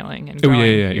be scaling and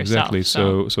growing yourself. Exactly.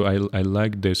 So I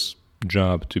like this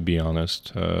job, to be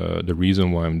honest. The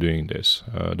reason why I'm doing this,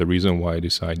 the reason why I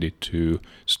decided to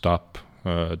stop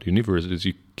the university is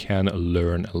you can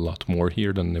learn a lot more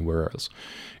here than anywhere else.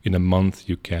 In a month,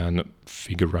 you can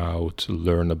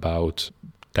learn about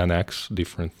 10x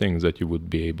different things that you would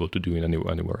be able to do in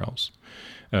anywhere else.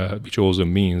 Which also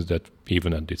means that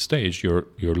even at this stage, you're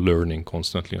learning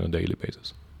constantly on a daily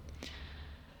basis.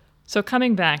 So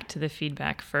coming back to the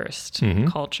feedback first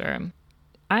culture,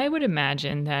 I would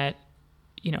imagine that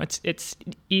it's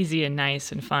easy and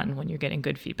nice and fun when you're getting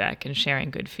good feedback and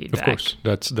sharing good feedback. Of course,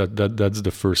 that's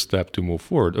the first step to move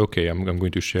forward. Okay, I'm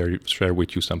going to share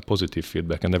with you some positive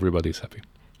feedback, and everybody's happy.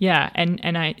 Yeah,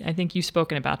 and I think you've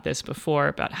spoken about this before,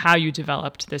 about how you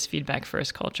developed this feedback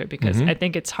first culture, because I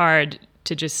think it's hard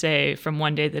to just say from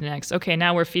one day to the next, okay,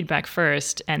 now we're feedback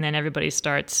first, and then everybody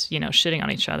starts, shitting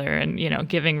on each other and,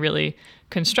 giving really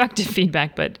constructive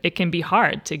feedback, but it can be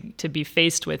hard to be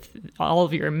faced with all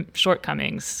of your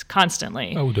shortcomings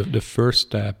constantly. Oh, the first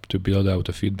step to build out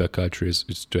a feedback culture is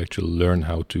to actually learn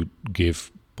how to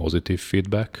give positive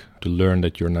feedback, to learn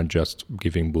that you're not just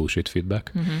giving bullshit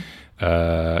feedback.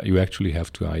 You actually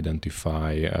have to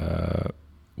identify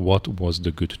what was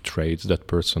the good traits that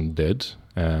person did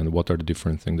and what are the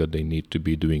different things that they need to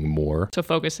be doing more. So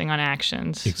focusing on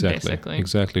actions, basically.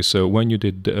 Exactly. So when you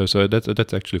did, so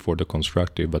that's actually for the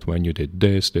constructive, but when you did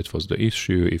this, that was the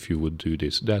issue. If you would do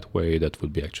this that way, that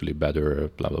would be actually better,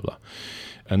 blah, blah, blah.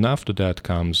 And after that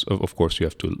comes, of course, you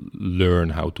have to learn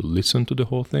how to listen to the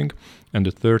whole thing. And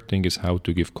the third thing is how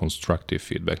to give constructive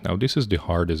feedback. Now, this is the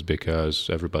hardest because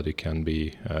everybody can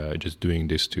be just doing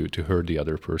this to hurt the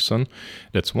other person.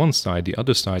 That's one side. The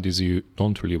other side is you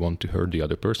don't really want to hurt the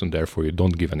other person. Therefore, you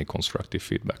don't give any constructive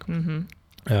feedback.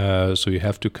 So you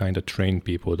have to kind of train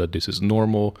people that this is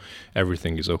normal,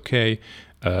 everything is okay.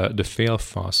 The fail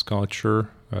fast culture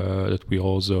that we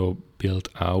also built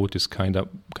out is kind of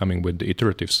coming with the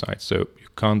iterative side. So you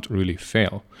can't really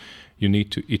fail. You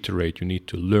need to iterate, you need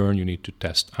to learn, you need to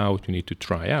test out, you need to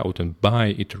try out. And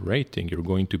by iterating, you're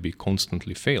going to be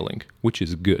constantly failing, which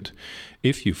is good.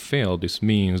 If you fail, this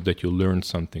means that you learned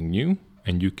something new,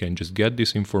 and you can just get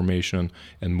this information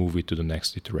and move it to the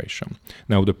next iteration.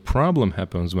 Now, the problem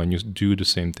happens when you do the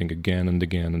same thing again and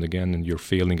again and again, and you're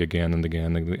failing again and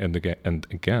again and again and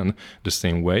again the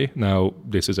same way. Now,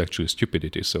 this is actually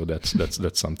stupidity, so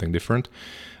that's something different.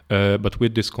 But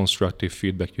with this constructive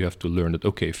feedback, you have to learn that,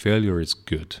 okay, failure is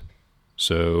good.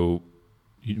 So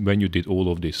when you did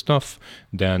all of this stuff,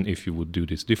 then if you would do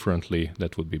this differently,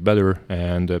 that would be better,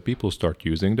 and people start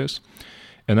using this.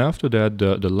 And after that,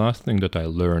 the last thing that I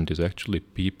learned is actually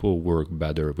people work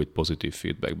better with positive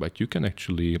feedback, but you can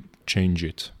actually change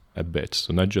it a bit.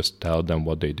 So not just tell them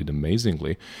what they did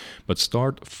amazingly, but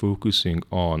start focusing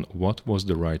on what was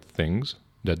the right things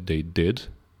that they did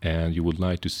and you would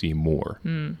like to see more.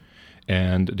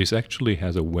 And this actually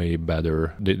has a way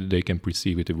better, they can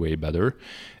perceive it a way better.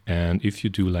 And if you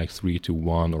do like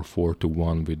 3-1 or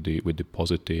 4-1 with the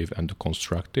positive and the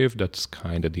constructive, that's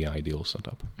kind of the ideal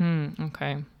setup.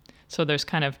 Okay. So there's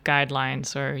kind of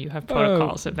guidelines or you have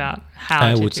protocols about how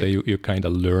I would say you kind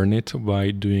of learn it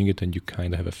by doing it, and you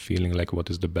kind of have a feeling like what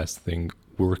is the best thing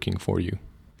working for you.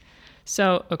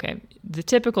 So, okay, the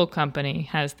typical company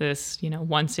has this,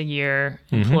 once a year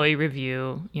employee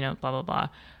review, blah, blah, blah.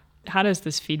 How does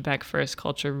this feedback first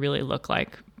culture really look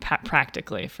like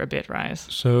practically for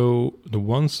Bitrise? So the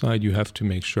one side, you have to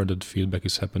make sure that feedback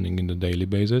is happening in the daily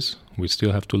basis. We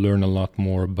still have to learn a lot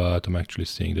more, but I'm actually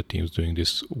seeing the teams doing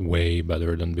this way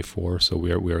better than before. So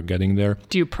we are getting there.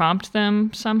 Do you prompt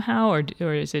them somehow,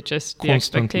 or is it just the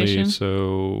Constantly? Expectation?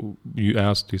 So you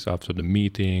ask this after the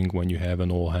meeting. When you have an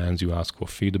all hands, you ask for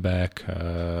feedback,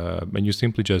 and you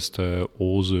simply just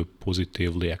also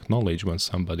positively acknowledge when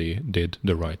somebody did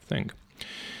the right thing.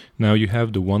 Now you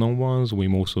have the one-on-ones. We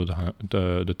most of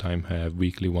the time have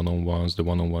weekly one-on-ones. The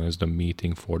one-on-one is the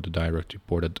meeting for the direct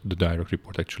report that the direct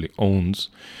report actually owns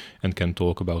and can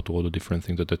talk about all the different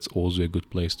things. That's also a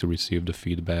good place to receive the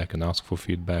feedback and ask for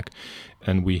feedback.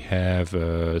 And we have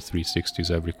 360s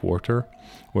every quarter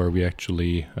where we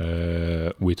actually,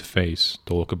 with face,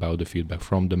 talk about the feedback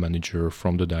from the manager,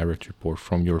 from the direct report,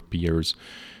 from your peers.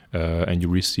 And you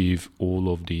receive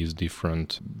all of these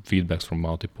different feedbacks from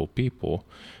multiple people.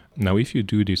 Now, if you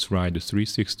do this right, the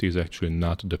 360 is actually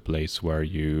not the place where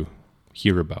you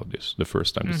hear about this the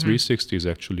first time. The 360 is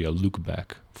actually a look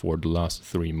back for the last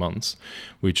 3 months,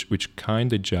 which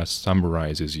kind of just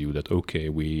summarizes you that, okay,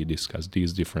 we discussed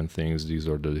these different things, these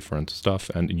are the different stuff,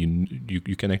 and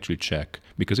you can actually check,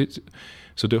 because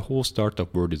so the whole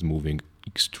startup world is moving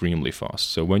extremely fast.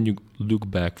 So when you look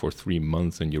back for 3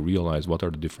 months and you realize what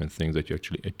are the different things that you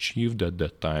actually achieved at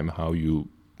that time,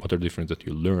 what are the different that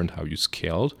you learned, how you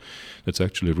scaled, that's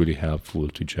actually really helpful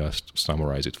to just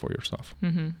summarize it for yourself.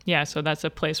 Yeah, so that's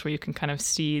a place where you can kind of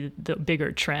see the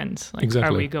bigger trends. Like,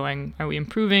 exactly. Are we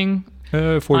improving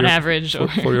on average?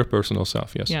 For your personal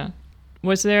self, yes. Yeah.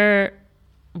 Was there,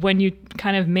 when you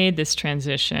kind of made this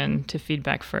transition to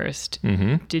feedback first,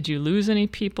 did you lose any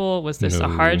people? Was this a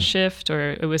hard shift,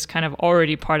 or it was kind of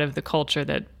already part of the culture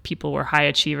that people were high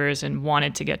achievers and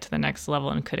wanted to get to the next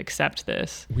level and could accept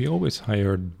this? We always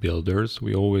hired builders.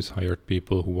 We always hired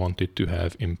people who wanted to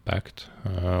have impact.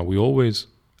 We always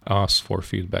asked for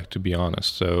feedback, to be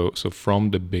honest. So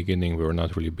from the beginning, we were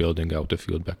not really building out a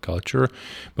feedback culture,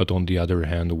 but on the other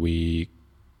hand, we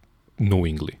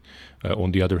knowingly.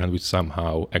 On the other hand, we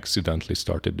somehow accidentally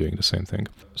started doing the same thing.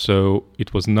 So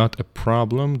it was not a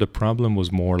problem. The problem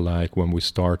was more like when we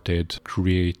started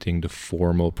creating the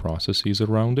formal processes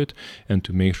around it, and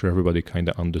to make sure everybody kind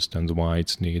of understands why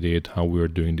it's needed, how we're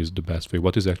doing this the best way,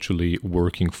 what is actually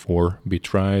working for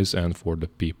Bitrise and for the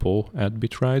people at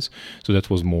Bitrise. So that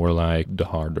was more like the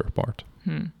harder part.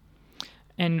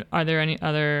 And are there any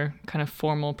other kind of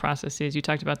formal processes? You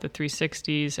talked about the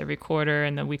 360s every quarter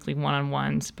and the weekly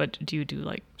one-on-ones, but do you do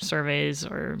like surveys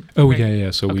or? Oh, yeah.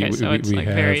 So okay,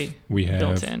 we have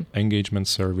built-in engagement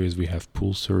surveys, we have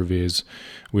pool surveys.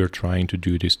 We are trying to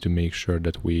do this to make sure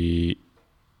that we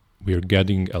are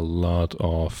getting a lot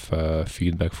of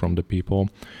feedback from the people.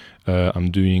 I'm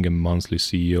doing a monthly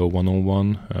CEO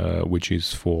one-on-one, which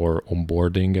is for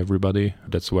onboarding everybody.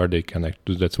 That's where they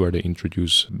connect. That's where they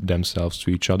introduce themselves to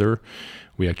each other.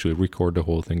 We actually record the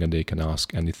whole thing, and they can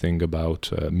ask anything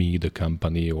about me, the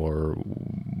company, or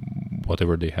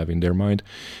whatever they have in their mind.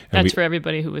 And that's for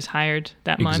everybody who was hired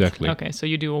that month? Exactly. Okay, so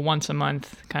you do a once a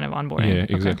month kind of onboarding.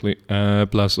 Yeah, exactly. Okay.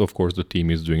 Plus, of course, the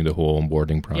team is doing the whole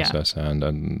onboarding process and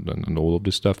all of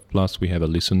this stuff. Plus, we have a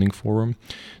listening forum.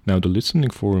 Now, the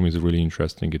listening forum is really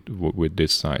interesting with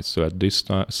this size. So at this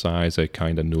size, I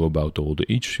kind of know about all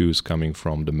the issues coming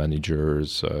from the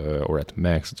managers, or at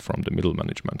max from the middle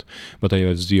management. But I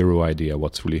have zero idea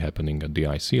what's really happening at the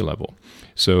IC level.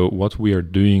 So what we are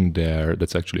doing there,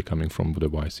 that's actually coming from the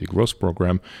YC Growth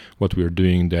Program, what we are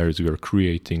doing there is we are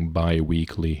creating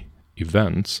bi-weekly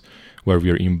events where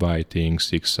we are inviting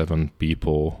 6-7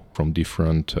 people from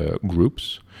different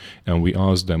groups, and we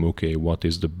ask them, okay, what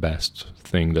is the best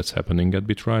thing that's happening at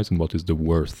Bitrise and what is the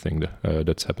worst thing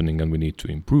that's happening and we need to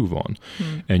improve on.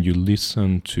 And you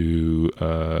listen to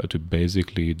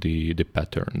basically the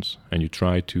patterns, and you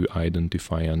try to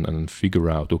identify and figure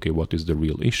out, okay, what is the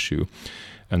real issue,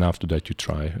 and after that you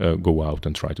go out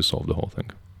and try to solve the whole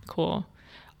thing. Cool.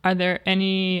 Are there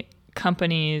any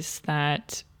companies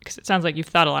that, because it sounds like you've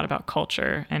thought a lot about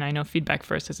culture, and I know feedback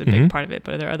first is a big part of it,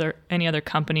 but are there any other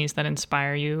companies that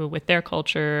inspire you with their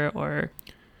culture? Or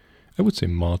I would say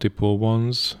multiple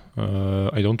ones.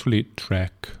 I don't really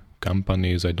track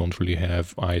companies. I don't really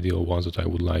have ideal ones that I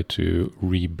would like to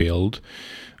rebuild.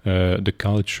 the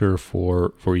culture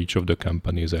for each of the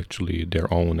companies is actually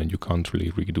their own, and you can't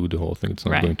really redo the whole thing. It's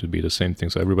not going to be the same thing.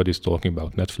 So everybody's talking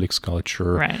about Netflix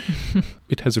culture. Right.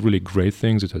 It has really great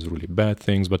things, it has really bad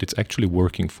things, but it's actually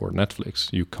working for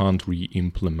Netflix. You can't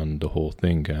re-implement the whole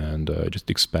thing and just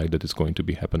expect that it's going to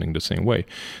be happening the same way.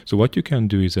 So what you can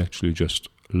do is actually just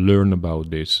learn about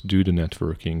this, do the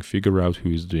networking, figure out who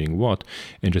is doing what,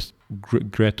 and just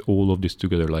get all of this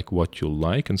together, like what you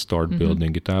like, and start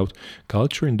building it out.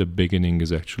 Culture in the beginning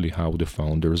is actually how the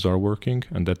founders are working,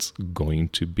 and that's going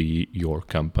to be your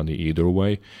company either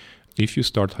way. If you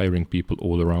start hiring people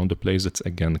all around the place, that's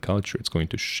again culture. It's going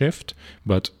to shift,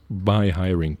 but by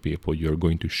hiring people, you're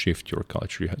going to shift your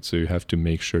culture. So you have to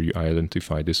make sure you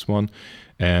identify this one,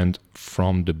 and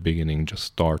from the beginning, just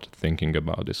start thinking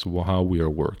about this. How we are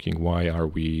working, why are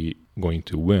we going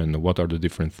to win, what are the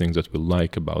different things that we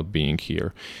like about being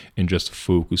here, and just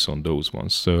focus on those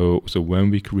ones. So when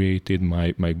we created,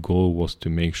 my goal was to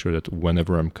make sure that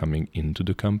whenever I'm coming into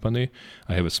the company,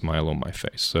 I have a smile on my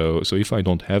face. So if I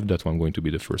don't have that, I'm going to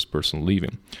be the first person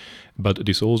leaving. But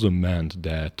this also meant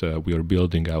that we are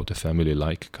building out a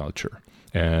family-like culture.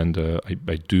 And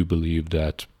I do believe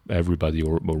that everybody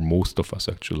or most of us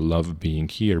actually love being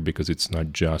here, because it's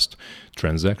not just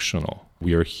transactional.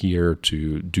 We are here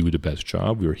to do the best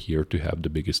job. We're here to have the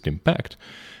biggest impact,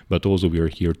 but also we are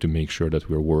here to make sure that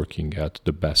we're working at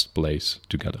the best place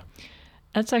together.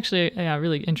 That's actually a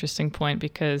really interesting point,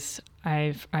 because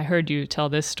I heard you tell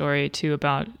this story too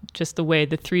about just the way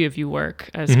the three of you work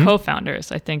as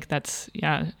co-founders. I think that's,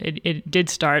 it did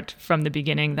start from the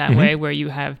beginning that way, where you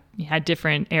had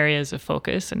different areas of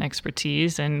focus and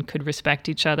expertise and could respect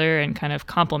each other and kind of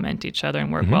complement each other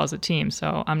and work well as a team.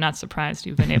 So I'm not surprised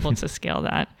you've been able to scale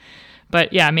that.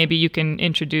 But yeah, maybe you can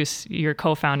introduce your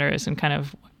co-founders and kind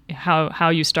of how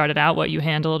you started out, what you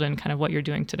handled, and kind of what you're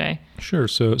doing today. Sure.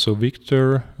 So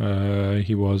Victor,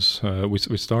 he was.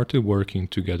 We started working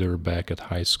together back at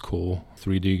high school.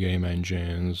 3D game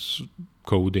engines,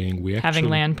 coding. We having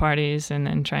LAN parties and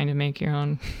then trying to make your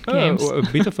own games. A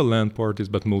bit of a LAN parties,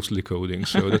 but mostly coding.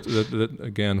 So that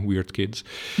again, weird kids.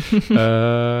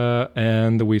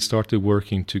 And we started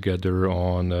working together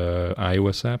on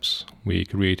iOS apps. We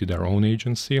created our own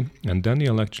agency, and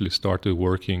Daniel actually started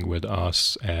working with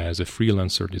us as a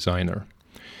freelancer designer.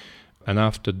 And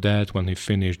after that, when he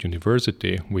finished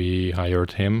university, we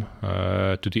hired him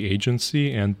to the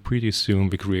agency, and pretty soon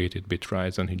we created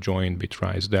Bitrise, and he joined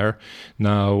Bitrise there.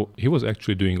 Now, he was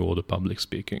actually doing all the public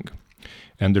speaking.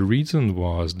 And the reason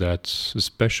was that,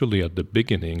 especially at the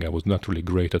beginning, I was not really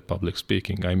great at public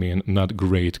speaking. I mean, not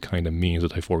great kind of means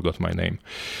that I forgot my name.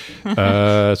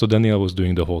 So Daniel was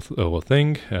doing the whole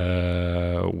thing.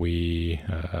 We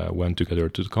went together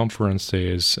to the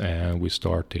conferences, and we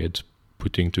started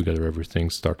putting together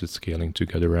everything, started scaling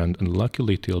together, and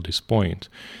luckily till this point,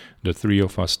 the three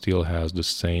of us still has the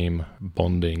same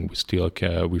bonding. We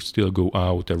still go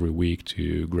out every week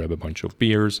to grab a bunch of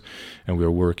beers, and we're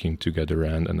working together,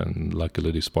 and then luckily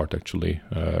this part actually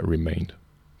remained.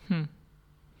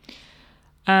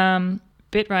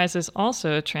 Bitrise is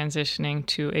also transitioning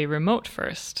to a remote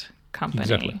first company.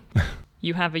 Exactly.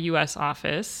 You have a US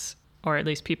office, or at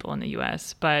least people in the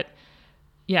US, but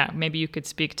yeah, maybe you could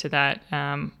speak to that.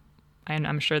 And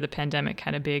I'm sure the pandemic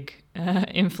had a big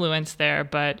influence there,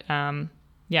 but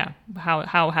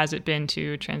how has it been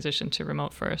to transition to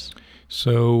remote first?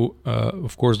 So,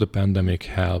 of course, the pandemic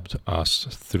helped us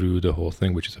through the whole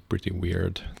thing, which is a pretty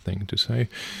weird thing to say.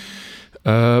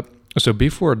 So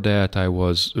before that, I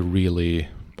was really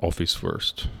office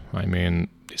first. I mean,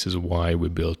 this is why we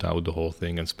built out the whole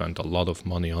thing and spent a lot of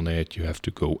money on it. You have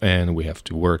to go in, we have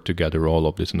to work together, all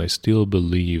of this. And I still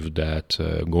believe that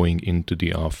going into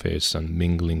the office and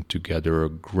mingling together,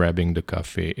 grabbing the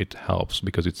coffee, it helps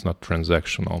because it's not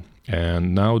transactional.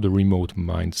 And now the remote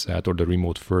mindset or the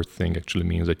remote first thing actually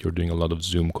means that you're doing a lot of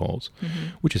Zoom calls,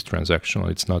 which is transactional.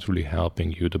 It's not really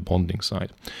helping you, the bonding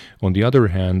side. On the other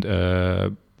hand,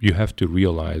 you have to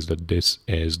realize that this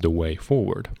is the way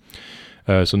forward.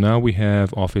 So now we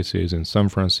have offices in San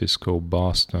Francisco,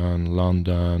 Boston,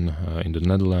 London, in the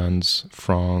Netherlands,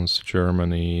 France,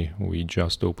 Germany. We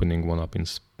just opening one up in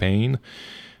Spain,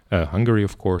 Hungary,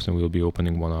 of course, and we'll be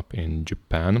opening one up in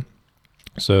Japan.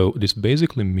 So this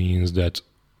basically means that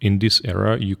in this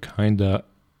era, you kind of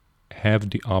have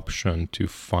the option to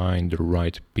find the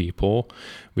right people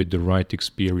with the right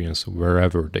experience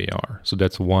wherever they are. So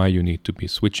that's why you need to be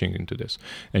switching into this.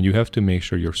 And you have to make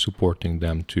sure you're supporting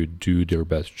them to do their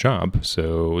best job,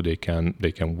 so they can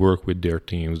work with their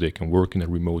teams, they can work in a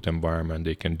remote environment,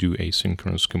 they can do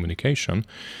asynchronous communication.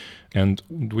 And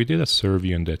we did a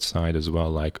survey on that side as well,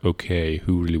 like, okay,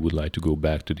 who really would like to go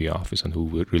back to the office and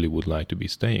who really would like to be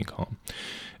staying home?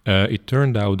 It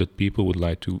turned out that people would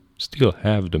like to still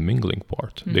have the mingling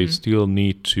part. Mm-hmm. They still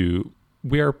need to,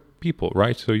 we are people,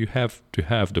 right? So you have to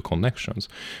have the connections.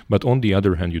 But on the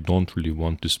other hand, you don't really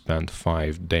want to spend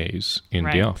 5 days in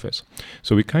the office.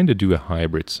 So we kind of do a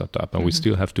hybrid setup, and we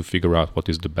still have to figure out what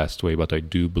is the best way. But I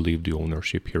do believe the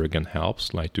ownership here again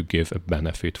helps, like to give a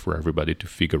benefit for everybody to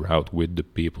figure out with the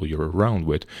people you're around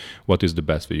with, what is the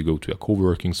best way. You go to a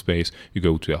co-working space, you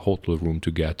go to a hotel room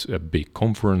to get a big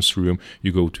conference room,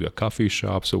 you go to a coffee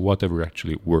shop, so whatever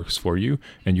actually works for you.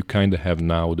 And you kind of have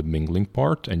now the mingling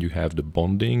part, and you have the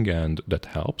bonding, and that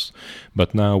helps.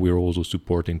 But now we're also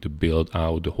supporting to build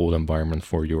out the whole environment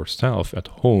for yourself at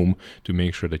home to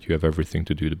make sure that you have everything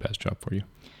to do the best job for you.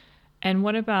 And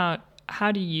what about,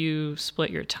 how do you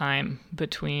split your time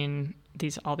between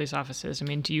all these offices? I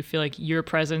mean, do you feel like your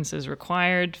presence is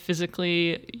required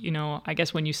physically? You know, I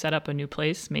guess when you set up a new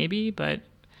place, maybe, but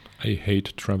I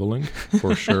hate traveling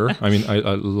for sure. I mean,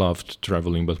 I loved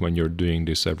traveling, but when you're doing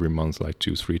this every month, like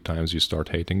 2-3 times, you start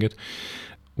hating it.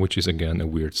 Which is, again, a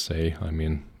weird say. I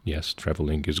mean, yes,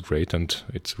 traveling is great, and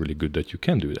it's really good that you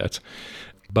can do that.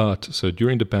 But so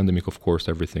during the pandemic, of course,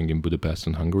 everything in Budapest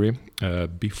and Hungary.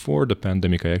 Before the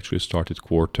pandemic, I actually started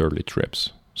quarterly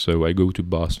trips. So I go to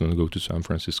Boston, go to San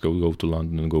Francisco, go to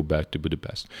London, and go back to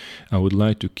Budapest. I would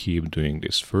like to keep doing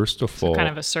this. First of all, kind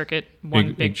of a circuit,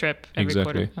 one big trip every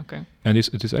quarter. Okay. And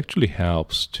it actually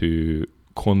helps to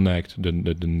connect the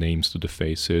names to the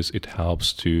faces. It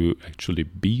helps to actually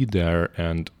be there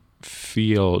and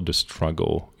feel the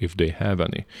struggle if they have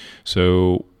any.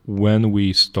 So when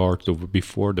we started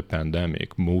before the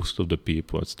pandemic, most of the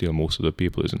people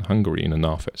is in Hungary in an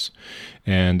office,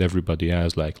 and everybody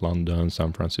else like London,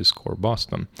 San Francisco, or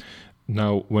Boston.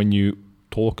 Now, when you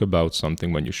talk about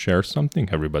something, when you share something,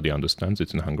 everybody understands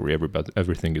it's in Hungary,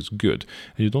 everything is good.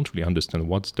 And you don't really understand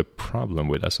what's the problem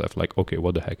with SF, like, okay,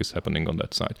 what the heck is happening on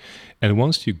that side? And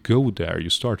once you go there, you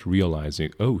start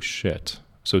realizing, oh shit,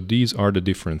 so these are the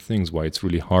different things why it's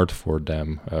really hard for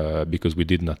them, because we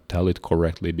did not tell it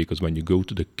correctly, because when you go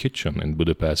to the kitchen in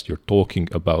Budapest, you're talking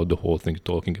about the whole thing,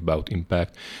 talking about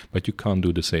impact, but you can't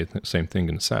do the same thing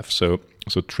in SF.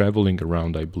 So traveling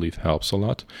around, I believe, helps a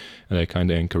lot, and I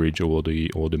kind of encourage all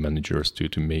the managers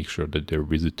to make sure that they're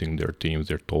visiting their teams,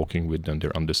 they're talking with them,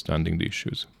 they're understanding the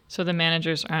issues. So the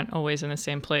managers aren't always in the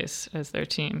same place as their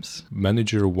teams.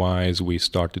 Manager-wise, we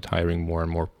started hiring more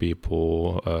and more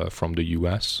people from the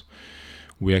US.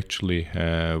 We actually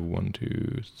have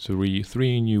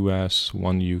 3 in US,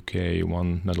 1 UK,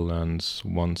 1 Netherlands,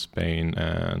 1 Spain,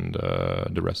 and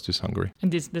the rest is Hungary.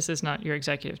 And this is not your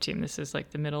executive team. This is like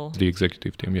the middle. The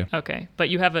executive team, yeah. Okay, but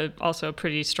you have also a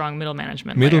pretty strong middle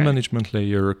management. Management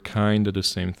layer, kind of the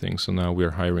same thing. So now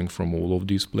we're hiring from all of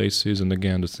these places, and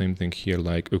again the same thing here.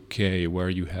 Like, okay,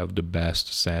 where you have the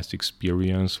best SaaS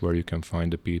experience, where you can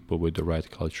find the people with the right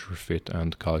culture fit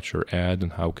and culture add,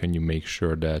 and how can you make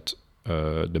sure that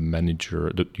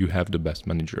that you have the best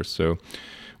managers. So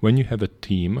when you have a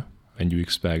team and you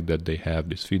expect that they have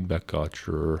this feedback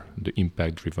culture, the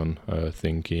impact-driven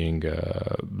thinking,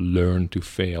 learn to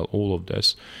fail, all of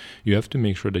this, you have to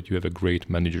make sure that you have a great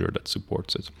manager that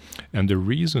supports it. And the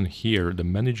reason here,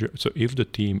 so if the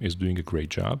team is doing a great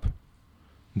job,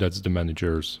 that's the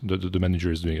manager is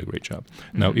doing a great job.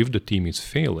 Mm-hmm. Now, if the team is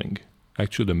failing,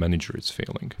 actually the manager is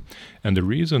failing. And the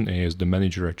reason is the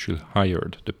manager actually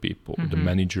hired the people. Mm-hmm. The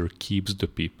manager keeps the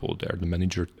people there. The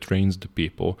manager trains the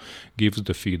people, gives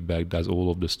the feedback, does all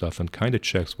of the stuff, and kind of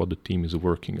checks what the team is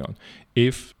working on.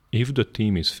 If the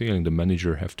team is failing, the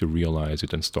manager have to realize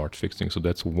it and start fixing. So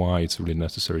that's why it's really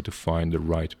necessary to find the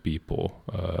right people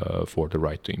for the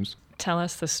right teams. Tell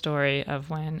us the story of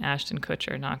when Ashton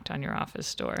Kutcher knocked on your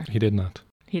office door. He did not.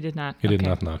 He did not. He did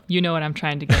not knock. You know what I'm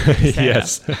trying to get to say.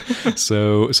 Yes.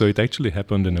 So it actually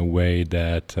happened in a way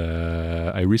that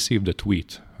I received a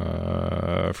tweet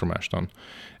from Ashton,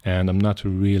 and I'm not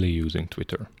really using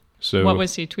Twitter. So what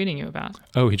was he tweeting you about?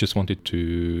 Oh, he just wanted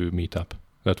to meet up.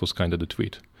 That was kind of the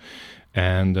tweet.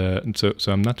 And so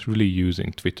I'm not really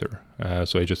using Twitter.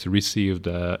 So I just received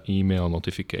an email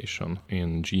notification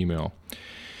in Gmail,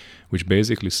 which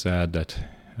basically said that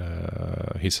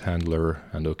his handler,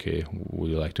 and okay,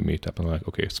 would you like to meet up? And I'm like,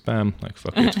 okay, spam, like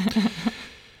fuck it.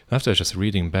 After just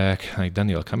reading back, like,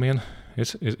 Daniel, come in.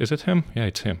 Is it him? Yeah,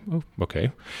 it's him. Oh,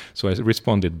 okay. So I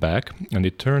responded back, and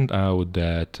it turned out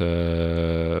that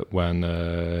when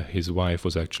his wife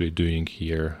was actually doing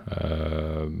here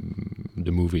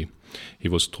the movie, He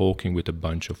was talking with a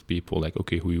bunch of people like,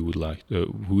 okay,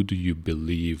 who do you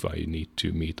believe I need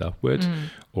to meet up with?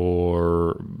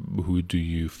 Or who do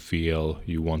you feel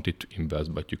you wanted to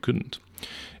invest but you couldn't?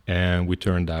 And we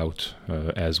turned out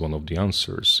as one of the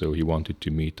answers. So he wanted to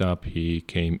meet up. He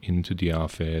came into the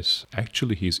office.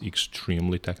 Actually, he's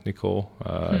extremely technical.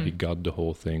 He got the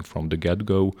whole thing from the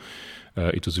get-go.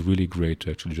 It was really great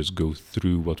to actually just go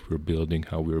through what we're building,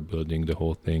 how we're building the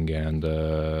whole thing. And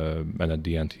at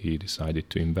the end, he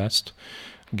decided to invest.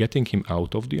 Getting him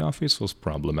out of the office was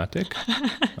problematic.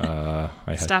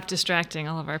 Stop distracting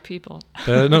all of our people.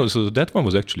 No, so that one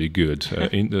was actually good.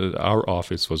 Our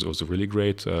office was really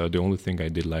great. The only thing I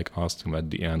did, asked him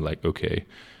at the end, okay,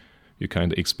 you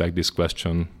kind of expect this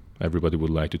question. Everybody would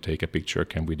like to take a picture.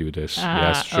 Can we do this?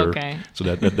 Yes, sure. Okay. So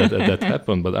that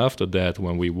happened. But after that,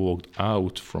 when we walked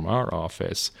out from our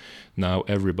office, now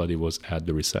everybody was at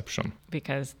the reception.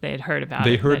 Because they had heard about it.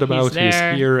 They heard about he's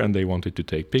there. here and they wanted to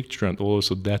take picture. And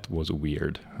also that was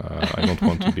weird. I don't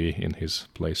want to be in his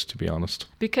place, to be honest.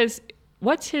 Because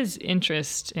what's his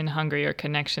interest in Hungary or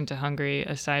connection to Hungary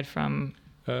aside from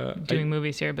doing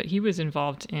movies here? But he was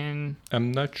involved in...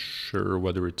 I'm not sure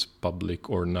whether it's public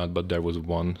or not, but there was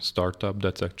one startup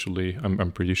that's actually,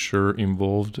 I'm pretty sure,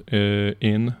 involved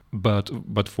in.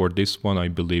 But for this one, I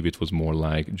believe it was more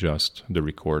like just the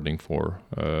recording for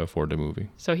the movie.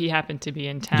 So he happened to be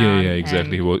in town. Yeah,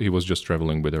 exactly. He was just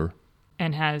traveling with her.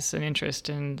 And has an interest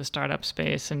in the startup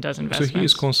space and does investments. So he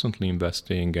is constantly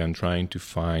investing and trying to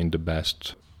find the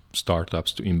best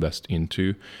startups to invest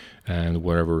into, and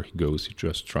wherever he goes, he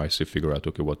just tries to figure out,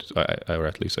 okay, what is, or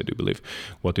at least I do believe,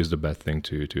 what is the best thing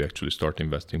to actually start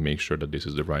investing, make sure that this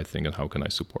is the right thing, and how can I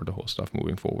support the whole stuff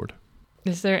moving forward.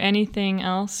 Is there anything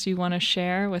else you want to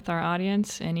share with our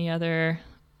audience? Any other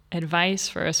advice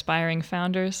for aspiring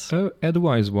founders?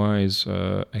 Advice-wise,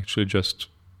 actually just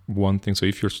one thing. So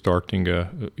if you're starting,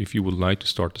 if you would like to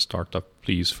start a startup,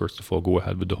 please, first of all, go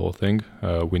ahead with the whole thing.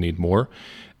 We need more.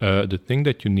 The thing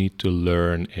that you need to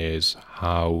learn is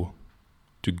how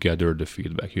to gather the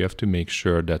feedback. You have to make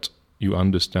sure that you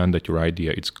understand that your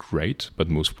idea is great, but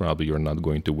most probably you're not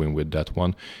going to win with that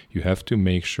one. You have to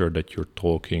make sure that you're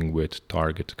talking with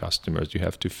target customers. You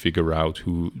have to figure out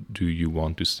who do you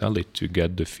want to sell it to,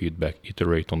 get the feedback,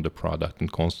 iterate on the product,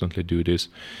 and constantly do this.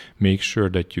 Make sure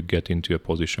that you get into a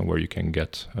position where you can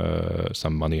get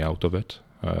some money out of it.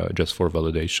 Just for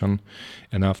validation,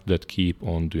 and after that keep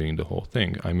on doing the whole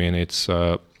thing. I mean, it's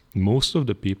most of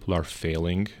the people are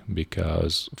failing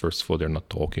because first of all they're not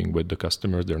talking with the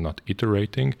customers, they're not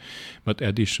iterating, but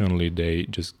additionally they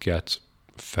just get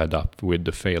fed up with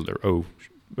the failure. Oh,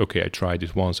 okay, I tried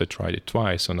it once, I tried it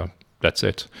twice, and that's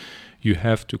it. You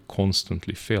have to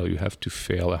constantly fail. You have to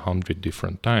fail 100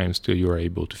 different times till you're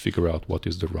able to figure out what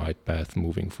is the right path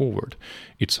moving forward.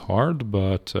 It's hard,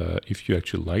 but if you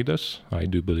actually like this, I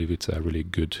do believe it's a really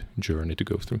good journey to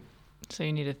go through. So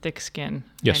you need a thick skin.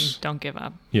 Yes. And don't give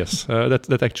up. Yes,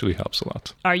 that actually helps a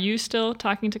lot. Are you still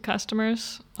talking to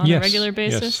customers on a regular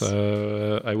basis?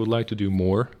 Yes, I would like to do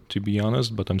more, to be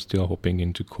honest, but I'm still hopping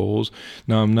into calls.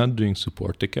 Now, I'm not doing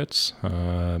support tickets,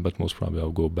 but most probably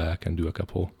I'll go back and do a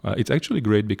couple. It's actually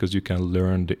great because you can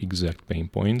learn the exact pain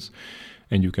points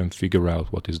and you can figure out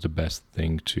what is the best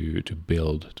thing to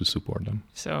build to support them.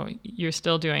 So you're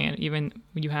still doing it, even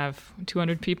you have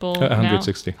 200 people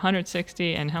 160. now?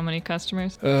 160, and how many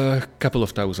customers? A couple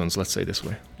of thousands, let's say this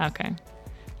way. Okay.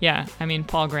 Yeah, I mean,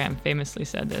 Paul Graham famously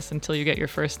said this, until you get your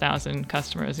first 1,000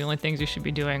 customers, the only things you should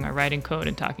be doing are writing code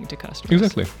and talking to customers.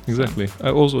 Exactly.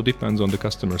 Also depends on the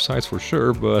customer size for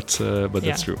sure, but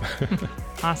that's true.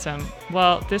 Awesome.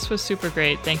 Well, this was super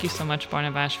great. Thank you so much,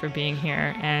 Barnabás, for being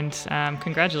here, and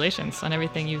congratulations on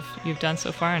everything you've done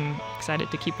so far, and excited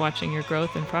to keep watching your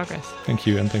growth and progress. Thank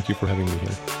you, and thank you for having me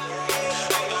here.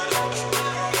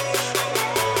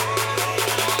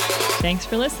 Thanks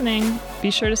for listening. Be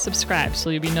sure to subscribe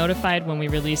so you'll be notified when we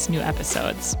release new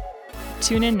episodes.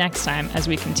 Tune in next time as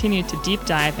we continue to deep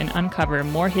dive and uncover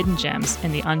more hidden gems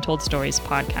in the Untold Stories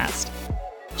podcast.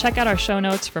 Check out our show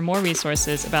notes for more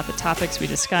resources about the topics we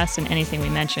discuss and anything we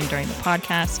mentioned during the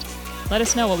podcast. Let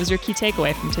us know what was your key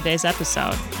takeaway from today's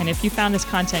episode. And if you found this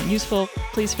content useful,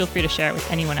 please feel free to share it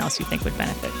with anyone else you think would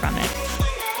benefit from it.